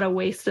doing a lot of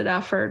wasted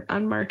effort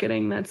on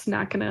marketing that's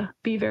not going to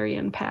be very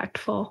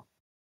impactful.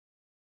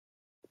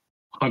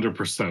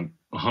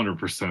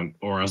 100%.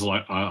 Or as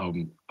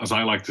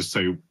I like to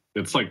say,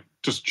 it's like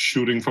just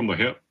shooting from the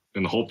hip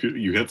and hope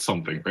you hit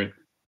something, right?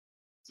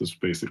 That's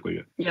basically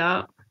it.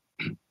 Yeah.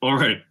 All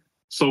right.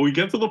 So we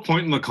get to the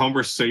point in the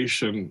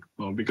conversation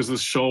because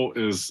this show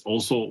is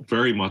also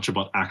very much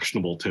about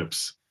actionable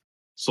tips.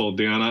 So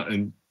Diana,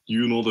 and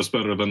you know this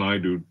better than I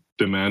do,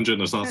 demand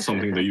gen is not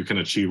something that you can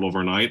achieve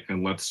overnight,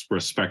 and let's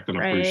respect and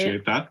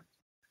appreciate that.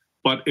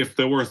 But if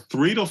there were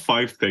 3 to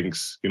 5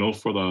 things,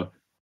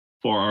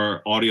 for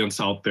our audience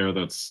out there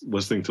that's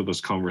listening to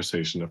this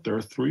conversation, if there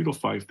are 3 to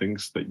 5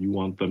 things that you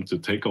want them to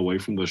take away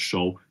from the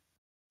show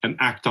and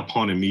act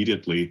upon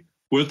immediately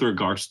with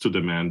regards to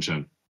demand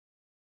gen,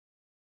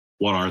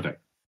 what are they?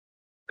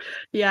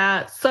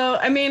 Yeah. So,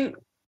 I mean,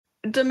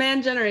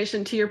 demand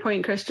generation, to your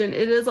point, Christian,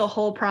 it is a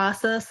whole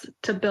process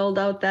to build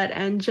out that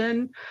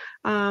engine.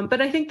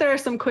 But I think there are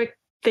some quick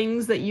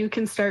things that you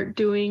can start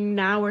doing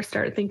now or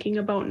start thinking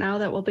about now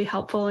that will be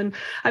helpful. And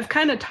I've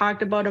kind of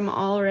talked about them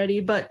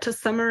already, but to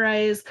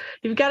summarize,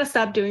 you've got to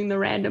stop doing the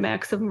random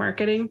acts of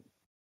marketing.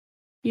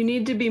 You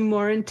need to be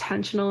more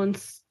intentional and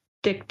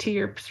stick to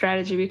your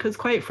strategy because,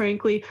 quite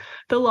frankly,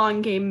 the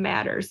long game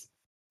matters.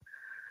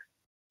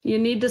 You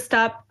need to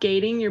stop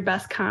gating your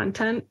best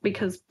content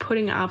because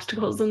putting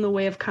obstacles in the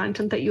way of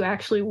content that you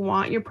actually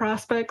want your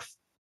prospects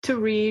to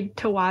read,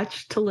 to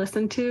watch, to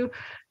listen to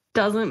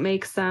doesn't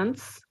make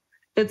sense.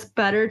 It's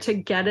better to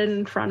get it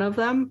in front of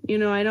them.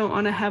 I don't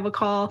want to have a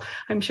call.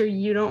 I'm sure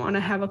you don't want to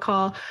have a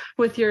call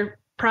with your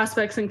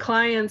prospects and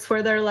clients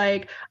where they're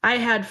like, I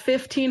had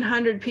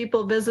 1,500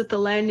 people visit the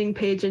landing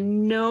page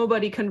and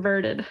nobody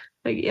converted.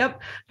 Like,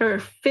 yep, there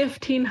are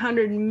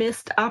 1,500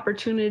 missed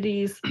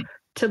opportunities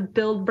to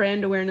build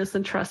brand awareness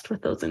and trust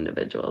with those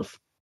individuals.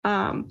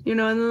 And then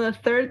the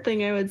third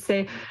thing I would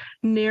say,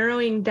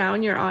 narrowing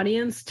down your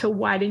audience to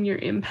widen your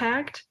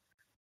impact.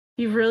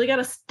 You've really got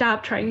to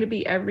stop trying to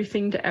be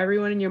everything to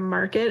everyone in your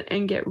market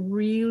and get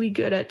really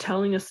good at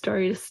telling a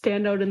story to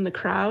stand out in the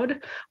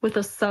crowd with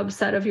a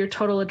subset of your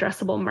total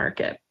addressable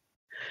market.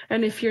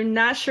 And if you're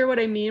not sure what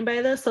I mean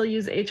by this, I'll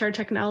use HR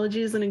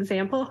technology as an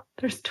example.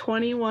 There's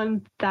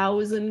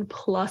 21,000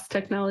 plus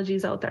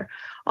technologies out there,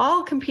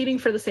 all competing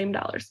for the same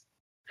dollars.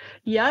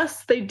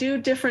 Yes, they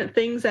do different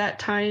things at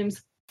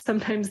times.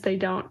 Sometimes they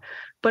don't.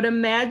 But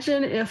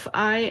imagine if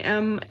I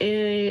am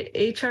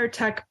a HR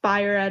tech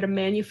buyer at a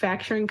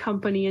manufacturing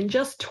company and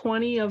just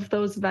 20 of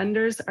those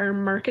vendors are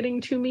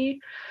marketing to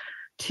me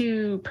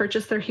to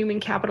purchase their human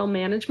capital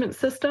management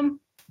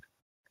system.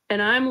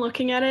 And I'm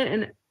looking at it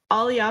and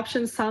all the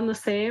options sound the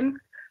same.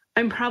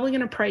 I'm probably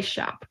going to price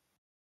shop.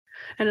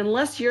 And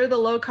unless you're the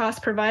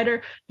low-cost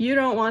provider, you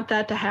don't want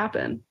that to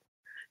happen.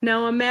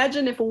 Now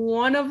imagine if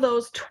one of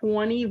those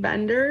 20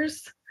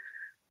 vendors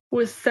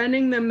was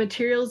sending them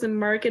materials and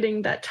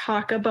marketing that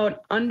talk about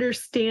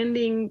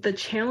understanding the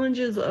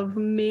challenges of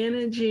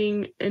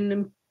managing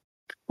an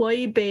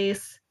employee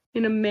base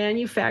in a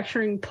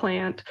manufacturing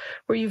plant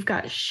where you've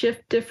got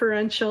shift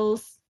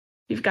differentials,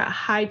 you've got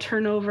high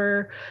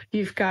turnover,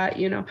 you've got,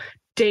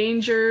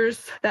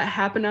 dangers that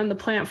happen on the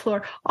plant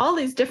floor, all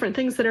these different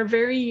things that are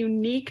very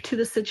unique to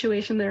the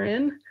situation they're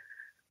in.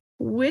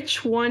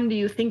 Which one do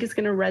you think is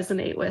going to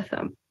resonate with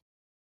them?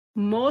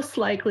 Most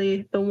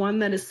likely the one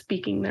that is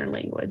speaking their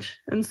language.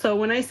 And so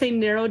when I say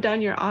narrow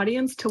down your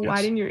audience to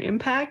widen your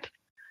impact,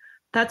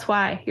 that's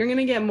why you're going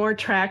to get more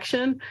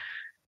traction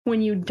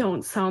when you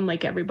don't sound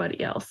like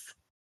everybody else.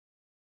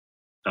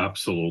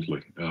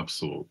 Absolutely.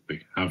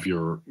 Have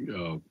your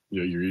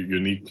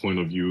unique point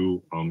of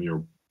view,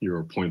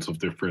 your points of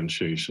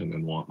differentiation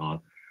and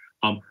whatnot.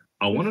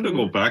 I wanted to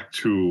go back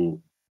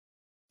to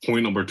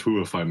point number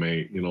 2, if I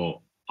may,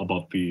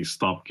 about the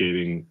stop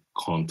gating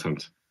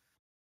content.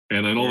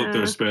 And I know that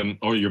there's been,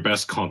 or your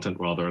best content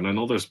rather, and I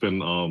know there's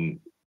been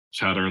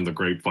chatter in the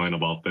grapevine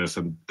about this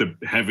and the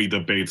heavy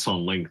debates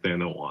on LinkedIn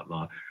and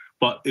whatnot.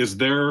 But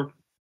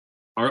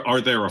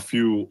are there a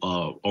few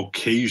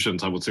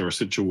occasions, I would say, or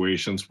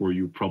situations where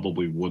you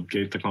probably would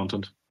gate the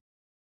content?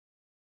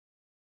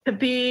 To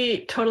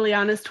be totally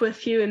honest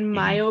with you, in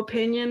my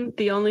opinion,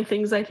 the only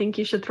things I think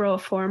you should throw a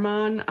form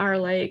on are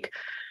like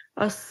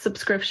a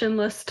subscription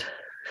list,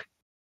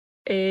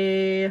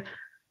 a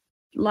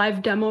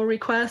live demo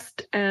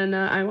request, and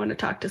I want to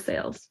talk to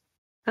sales.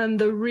 And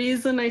the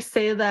reason I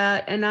say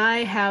that, and I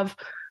have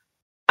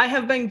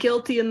been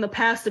guilty in the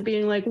past of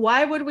being like,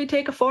 why would we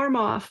take a form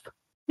off?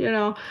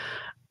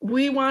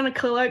 We want to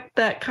collect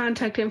that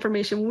contact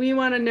information. We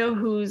want to know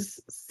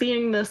who's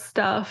seeing this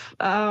stuff.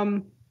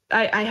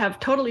 I have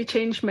totally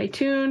changed my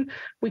tune.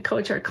 We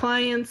coach our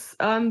clients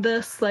on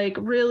this. Like,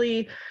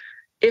 really,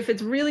 if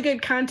it's really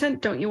good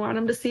content, don't you want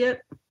them to see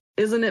it?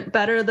 Isn't it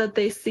better that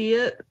they see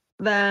it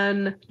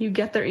than you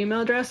get their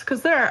email address?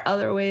 Because there are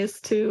other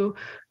ways to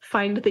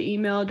find the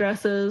email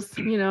addresses,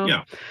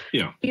 Yeah.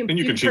 And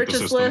you can cheat the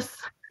system.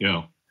 Lists.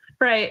 Yeah.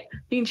 Right.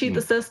 You can cheat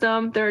the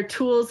system. There are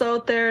tools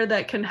out there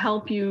that can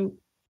help you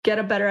get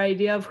a better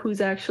idea of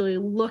who's actually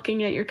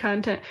looking at your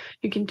content.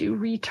 You can do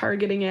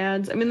retargeting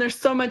ads. I mean, there's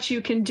so much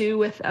you can do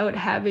without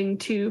having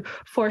to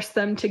force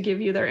them to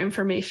give you their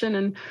information.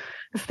 And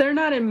if they're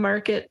not in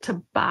market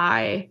to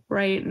buy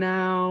right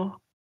now,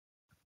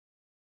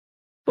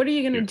 what are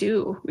you going to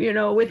do,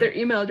 with their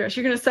email address?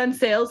 You're going to send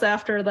sales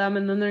after them,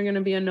 and then they're going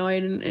to be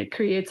annoyed, and it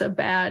creates a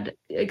bad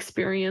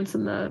experience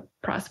in the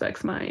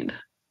prospect's mind.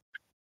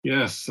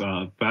 Yes,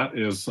 that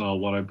is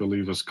what I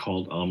believe is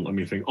called, let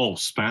me think,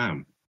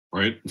 spam,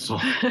 right? So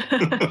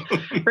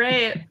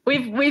right.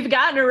 We've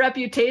gotten a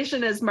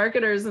reputation as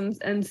marketers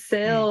and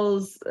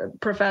sales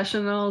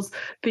professionals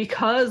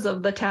because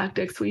of the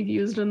tactics we've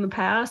used in the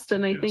past.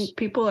 And I think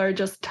people are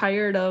just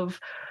tired of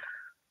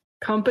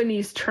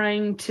companies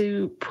trying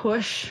to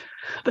push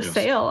the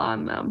sale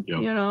on them,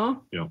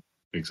 Yeah,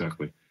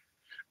 exactly.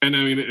 And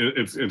I mean,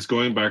 it's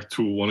going back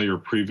to one of your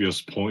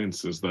previous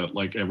points, is that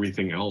like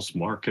everything else,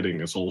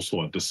 marketing is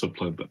also a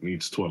discipline that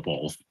needs to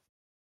evolve,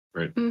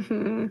 right?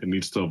 Mm-hmm. It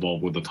needs to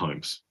evolve with the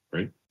times,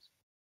 right?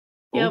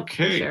 Yep,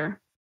 okay. For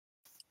sure.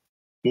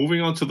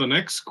 Moving on to the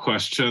next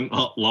question,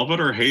 love it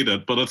or hate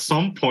it, but at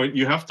some point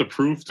you have to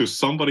prove to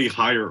somebody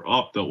higher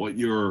up that what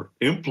you're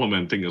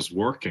implementing is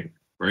working,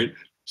 right?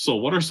 So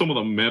what are some of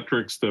the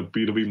metrics that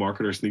B2B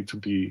marketers need to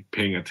be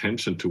paying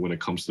attention to when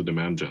it comes to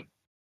demand gen?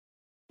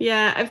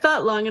 Yeah, I've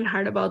thought long and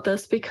hard about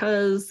this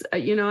because, I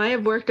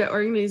have worked at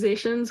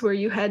organizations where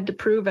you had to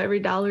prove every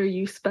dollar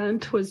you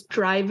spent was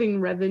driving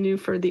revenue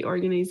for the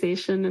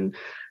organization. And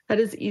that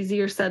is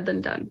easier said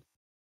than done.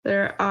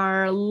 There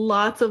are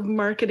lots of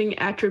marketing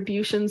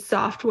attribution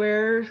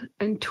software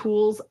and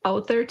tools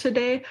out there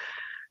today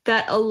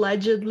that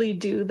allegedly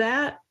do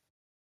that.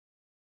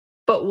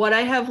 But what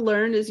I have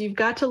learned is you've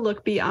got to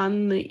look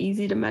beyond the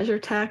easy to measure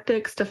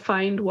tactics to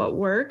find what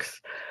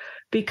works,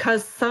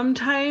 because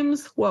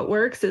sometimes what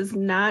works is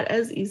not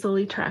as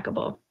easily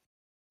trackable.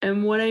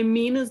 And what I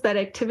mean is that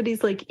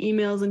activities like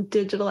emails and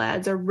digital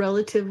ads are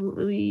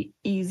relatively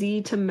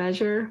easy to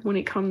measure when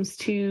it comes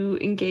to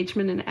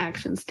engagement and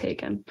actions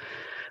taken.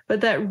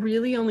 But that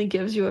really only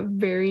gives you a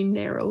very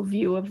narrow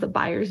view of the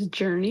buyer's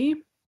journey.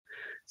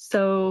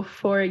 So,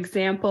 for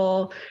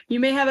example, you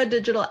may have a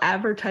digital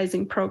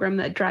advertising program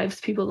that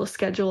drives people to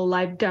schedule a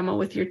live demo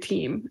with your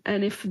team.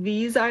 And if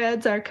these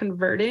ads are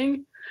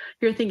converting,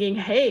 you're thinking,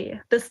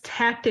 hey, this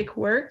tactic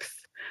works.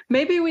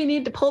 Maybe we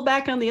need to pull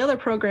back on the other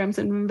programs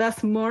and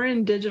invest more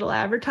in digital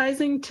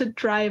advertising to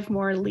drive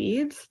more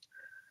leads.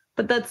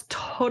 But that's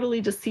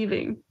totally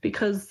deceiving,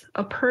 because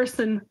a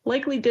person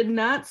likely did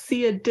not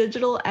see a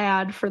digital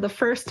ad for the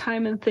first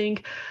time and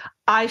think,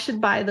 I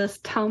should buy this,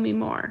 tell me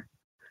more.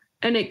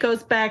 And it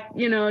goes back,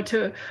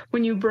 to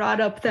when you brought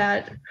up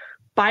that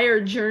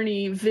buyer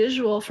journey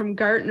visual from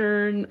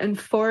Gartner and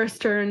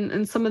Forrester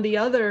and some of the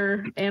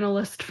other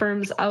analyst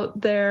firms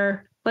out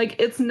there. Like,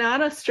 it's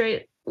not a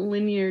straight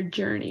linear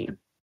journey.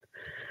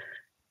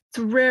 It's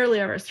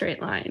rarely ever a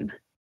straight line,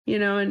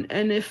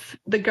 and if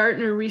the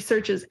Gartner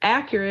research is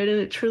accurate, and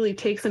it truly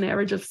takes an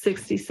average of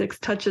 66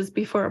 touches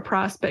before a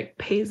prospect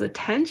pays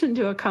attention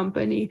to a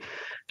company,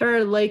 there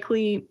are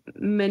likely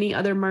many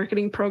other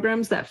marketing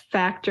programs that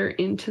factor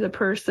into the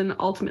person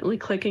ultimately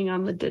clicking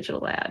on the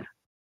digital ad.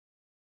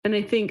 And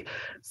I think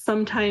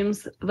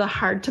sometimes the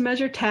hard to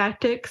measure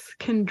tactics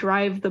can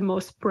drive the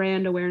most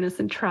brand awareness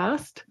and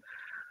trust.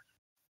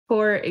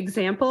 For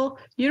example,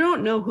 you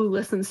don't know who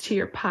listens to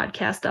your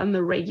podcast on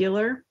the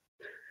regular.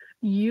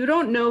 You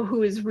don't know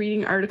who is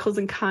reading articles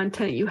and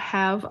content you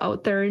have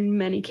out there in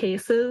many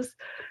cases.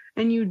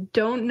 And you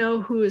don't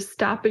know who is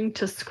stopping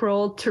to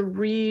scroll to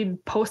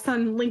read posts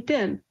on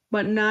LinkedIn,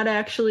 but not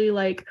actually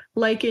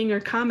liking or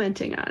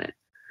commenting on it.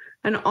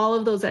 And all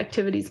of those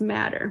activities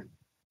matter.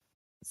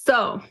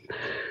 So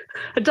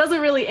it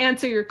doesn't really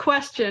answer your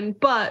question,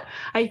 but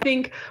I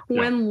think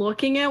when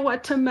looking at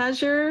what to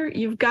measure,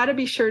 you've got to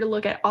be sure to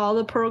look at all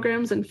the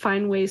programs and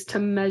find ways to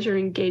measure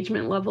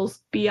engagement levels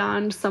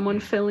beyond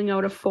someone filling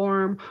out a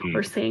form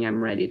or saying,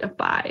 I'm ready to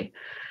buy.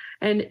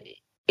 And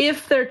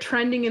if they're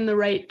trending in the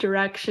right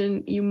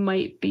direction, you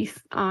might be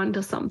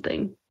onto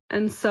something.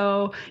 And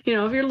so, if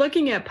you're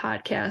looking at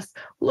podcasts,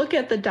 look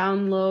at the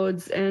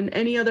downloads and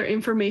any other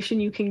information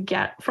you can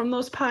get from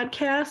those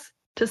podcasts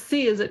to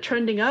see, is it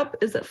trending up?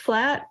 Is it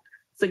flat?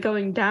 Is it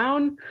going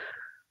down?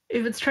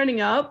 If it's trending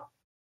up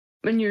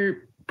and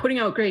you're putting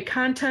out great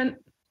content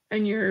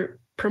and you're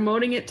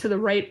promoting it to the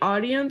right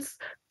audience,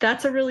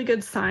 that's a really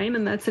good sign.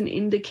 And that's an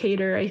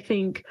indicator, I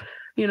think,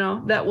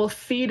 that will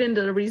feed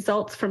into the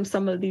results from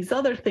some of these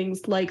other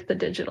things like the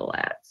digital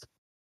ads.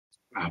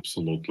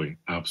 Absolutely.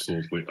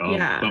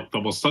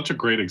 That was such a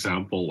great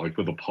example, like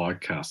with the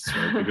podcasts,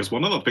 right? Because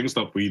one of the things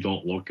that we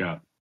don't look at,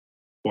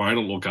 or I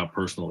don't look at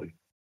personally,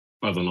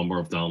 are the number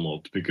of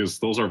downloads, because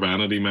those are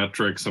vanity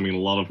metrics. I mean,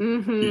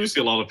 you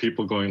see a lot of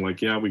people going like,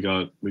 yeah, we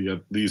got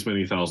these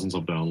many thousands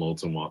of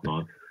downloads and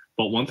whatnot.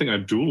 But one thing I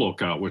do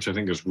look at, which I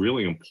think is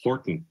really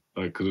important,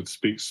 because it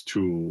speaks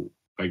to,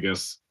 I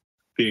guess,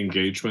 the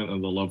engagement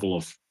and the level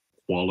of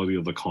quality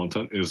of the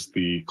content, is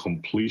the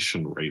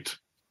completion rate.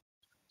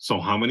 So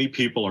how many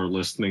people are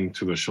listening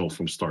to the show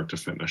from start to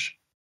finish?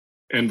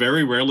 And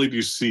very rarely do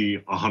you see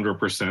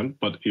 100%,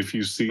 but if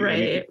you see,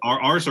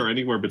 ours are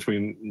anywhere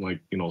between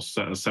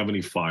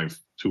 75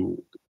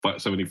 to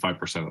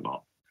 75% and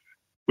up,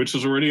 which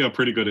is already a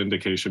pretty good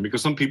indication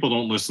because some people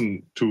don't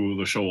listen to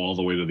the show all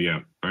the way to the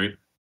end, right?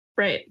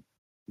 Right.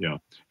 Yeah.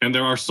 And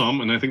there are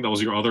some, and I think that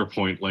was your other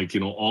point, like,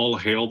 all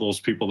hail those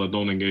people that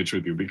don't engage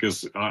with you,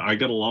 because I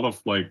get a lot of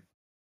like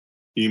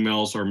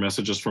emails or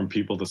messages from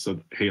people that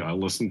said, hey, I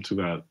listened to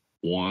that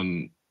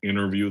one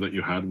interview that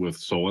you had with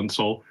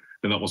so-and-so,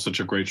 and that was such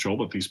a great show,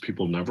 but these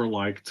people never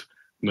liked,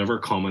 never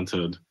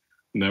commented,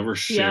 never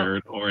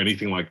shared or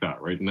anything like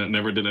that, right?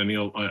 Never did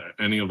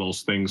any of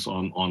those things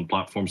on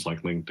platforms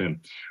like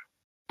LinkedIn.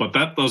 But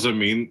that doesn't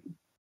mean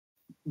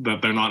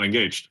that they're not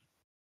engaged,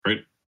 right?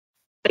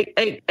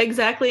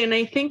 Exactly. And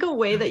I think a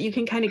way that you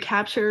can kind of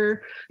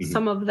capture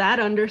some of that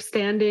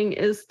understanding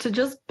is to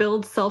just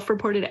build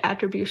self-reported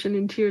attribution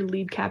into your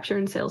lead capture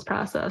and sales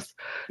process.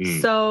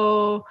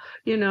 So,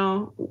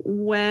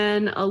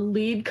 when a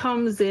lead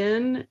comes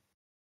in,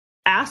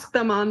 ask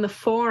them on the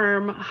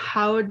form,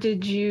 how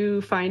did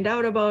you find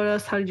out about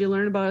us? How did you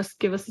learn about us?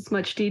 Give us as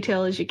much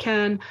detail as you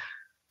can.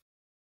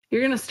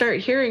 You're going to start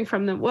hearing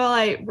from them, well,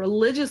 I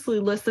religiously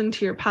listened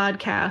to your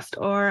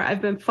podcast, or I've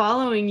been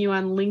following you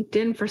on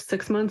LinkedIn for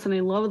 6 months and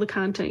I love the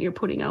content you're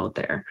putting out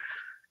there.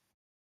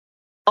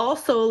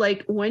 Also,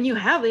 like when you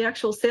have the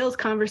actual sales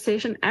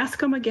conversation, ask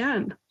them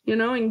again,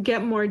 and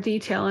get more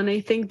detail. And I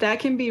think that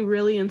can be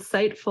really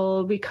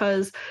insightful,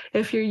 because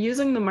if you're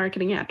using the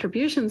marketing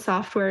attribution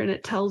software and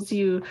it tells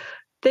you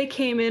they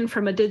came in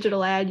from a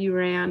digital ad you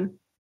ran,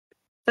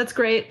 that's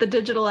great. The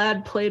digital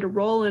ad played a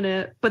role in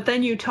it, but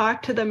then you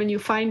talk to them and you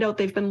find out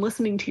they've been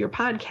listening to your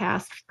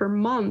podcast for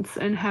months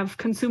and have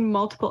consumed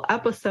multiple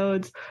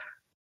episodes.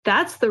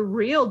 That's the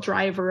real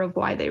driver of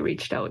why they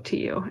reached out to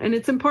you. And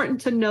it's important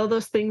to know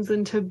those things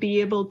and to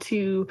be able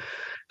to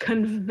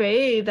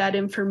convey that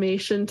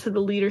information to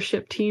the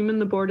leadership team and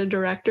the board of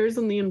directors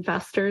and the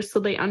investors, so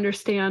they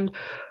understand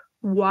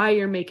why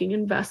you're making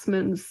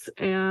investments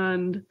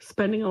and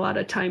spending a lot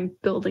of time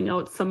building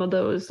out some of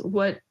those,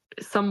 what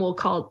some will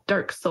call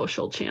dark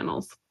social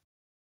channels.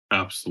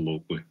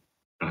 Absolutely.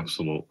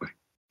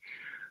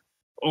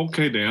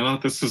 Okay, Diana,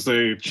 this is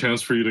a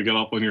chance for you to get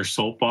up on your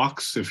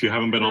soapbox if you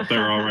haven't been up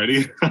there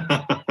already.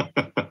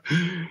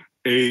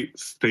 A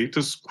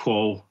status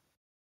quo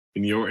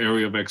in your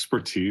area of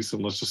expertise,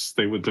 and let's just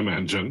stay with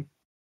demand gen,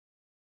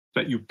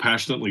 that you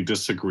passionately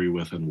disagree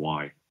with, and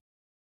why.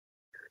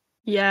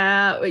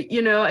 Yeah,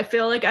 I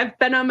feel like I've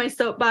been on my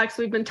soapbox.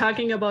 We've been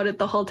talking about it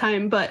the whole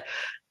time, but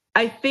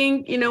I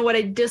think, what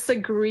I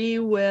disagree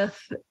with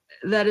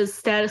that is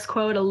status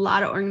quo at a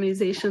lot of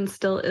organizations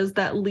still is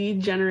that lead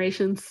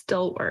generation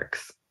still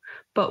works.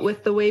 But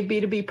with the way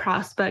B2B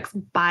prospects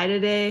buy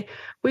today,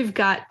 we've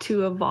got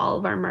to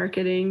evolve our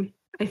marketing.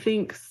 I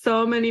think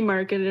so many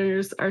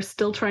marketers are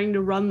still trying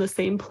to run the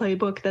same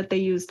playbook that they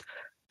used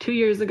 2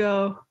 years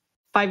ago,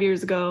 5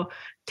 years ago,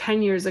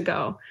 10 years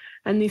ago.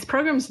 And these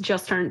programs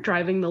just aren't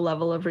driving the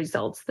level of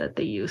results that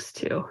they used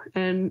to.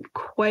 And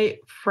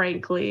quite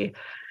frankly,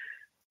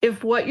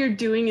 if what you're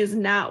doing is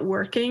not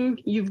working,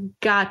 you've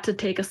got to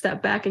take a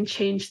step back and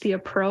change the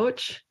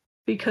approach,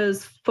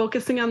 because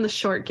focusing on the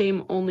short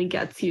game only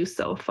gets you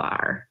so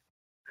far.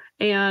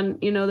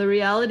 And, the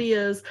reality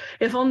is,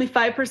 if only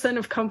 5%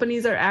 of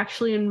companies are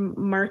actually in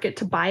market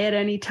to buy at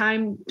any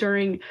time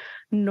during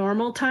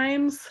normal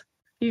times,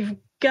 you've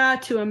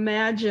got to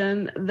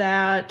imagine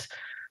that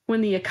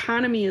when the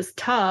economy is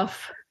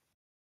tough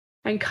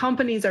and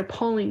companies are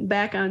pulling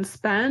back on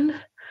spend,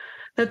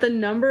 that the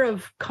number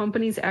of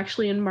companies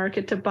actually in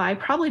market to buy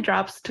probably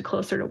drops to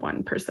closer to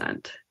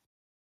 1%.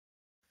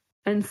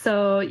 And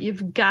so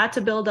you've got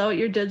to build out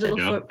your digital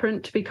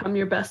footprint to become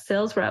your best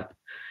sales rep.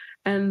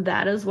 And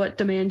that is what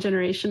demand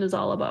generation is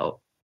all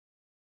about.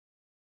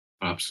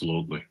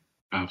 Absolutely.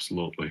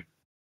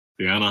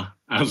 Diana,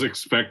 as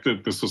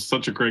expected, this was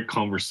such a great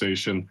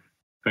conversation.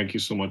 Thank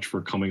you so much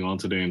for coming on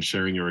today and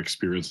sharing your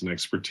experience and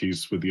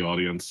expertise with the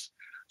audience.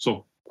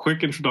 So,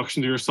 quick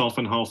introduction to yourself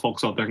and how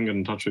folks out there can get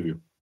in touch with you.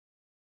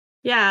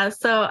 Yeah,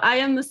 so I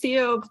am the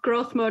CEO of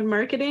Growth Mode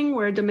Marketing.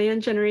 We're a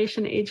demand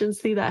generation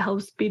agency that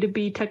helps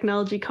B2B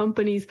technology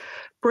companies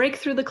break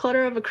through the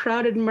clutter of a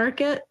crowded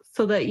market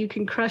so that you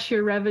can crush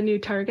your revenue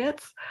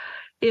targets.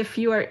 If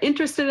you are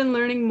interested in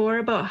learning more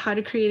about how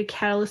to create a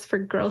catalyst for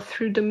growth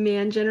through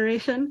demand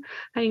generation,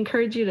 I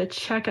encourage you to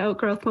check out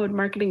Growth Mode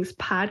Marketing's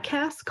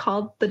podcast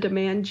called The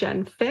Demand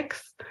Gen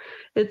Fix.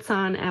 It's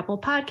on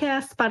Apple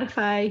Podcasts,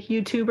 Spotify,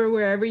 YouTube, or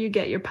wherever you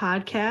get your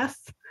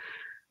podcasts.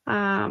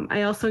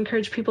 I also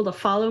encourage people to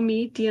follow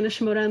me, Deanna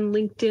Shimoda, on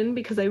LinkedIn,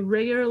 because I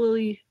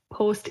regularly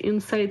post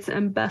insights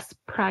and best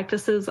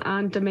practices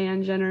on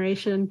demand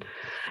generation.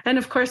 And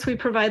of course, we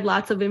provide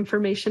lots of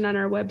information on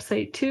our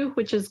website too,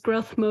 which is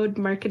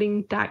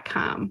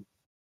growthmodemarketing.com.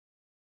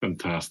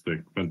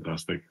 Fantastic.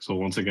 So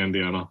once again,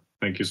 Deanna,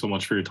 thank you so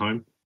much for your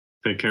time.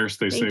 Take care,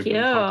 stay safe, Thank you.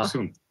 and talk to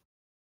you soon.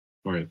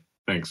 All right,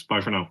 thanks.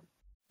 Bye for now.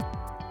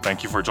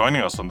 Thank you for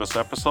joining us on this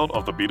episode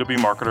of the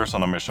B2B Marketers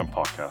on a Mission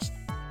podcast.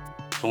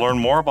 To learn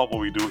more about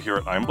what we do here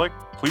at Einblick,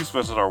 please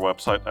visit our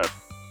website at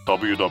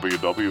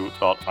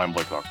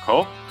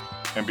www.einblick.co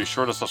and be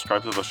sure to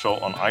subscribe to the show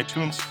on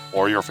iTunes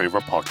or your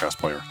favorite podcast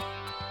player.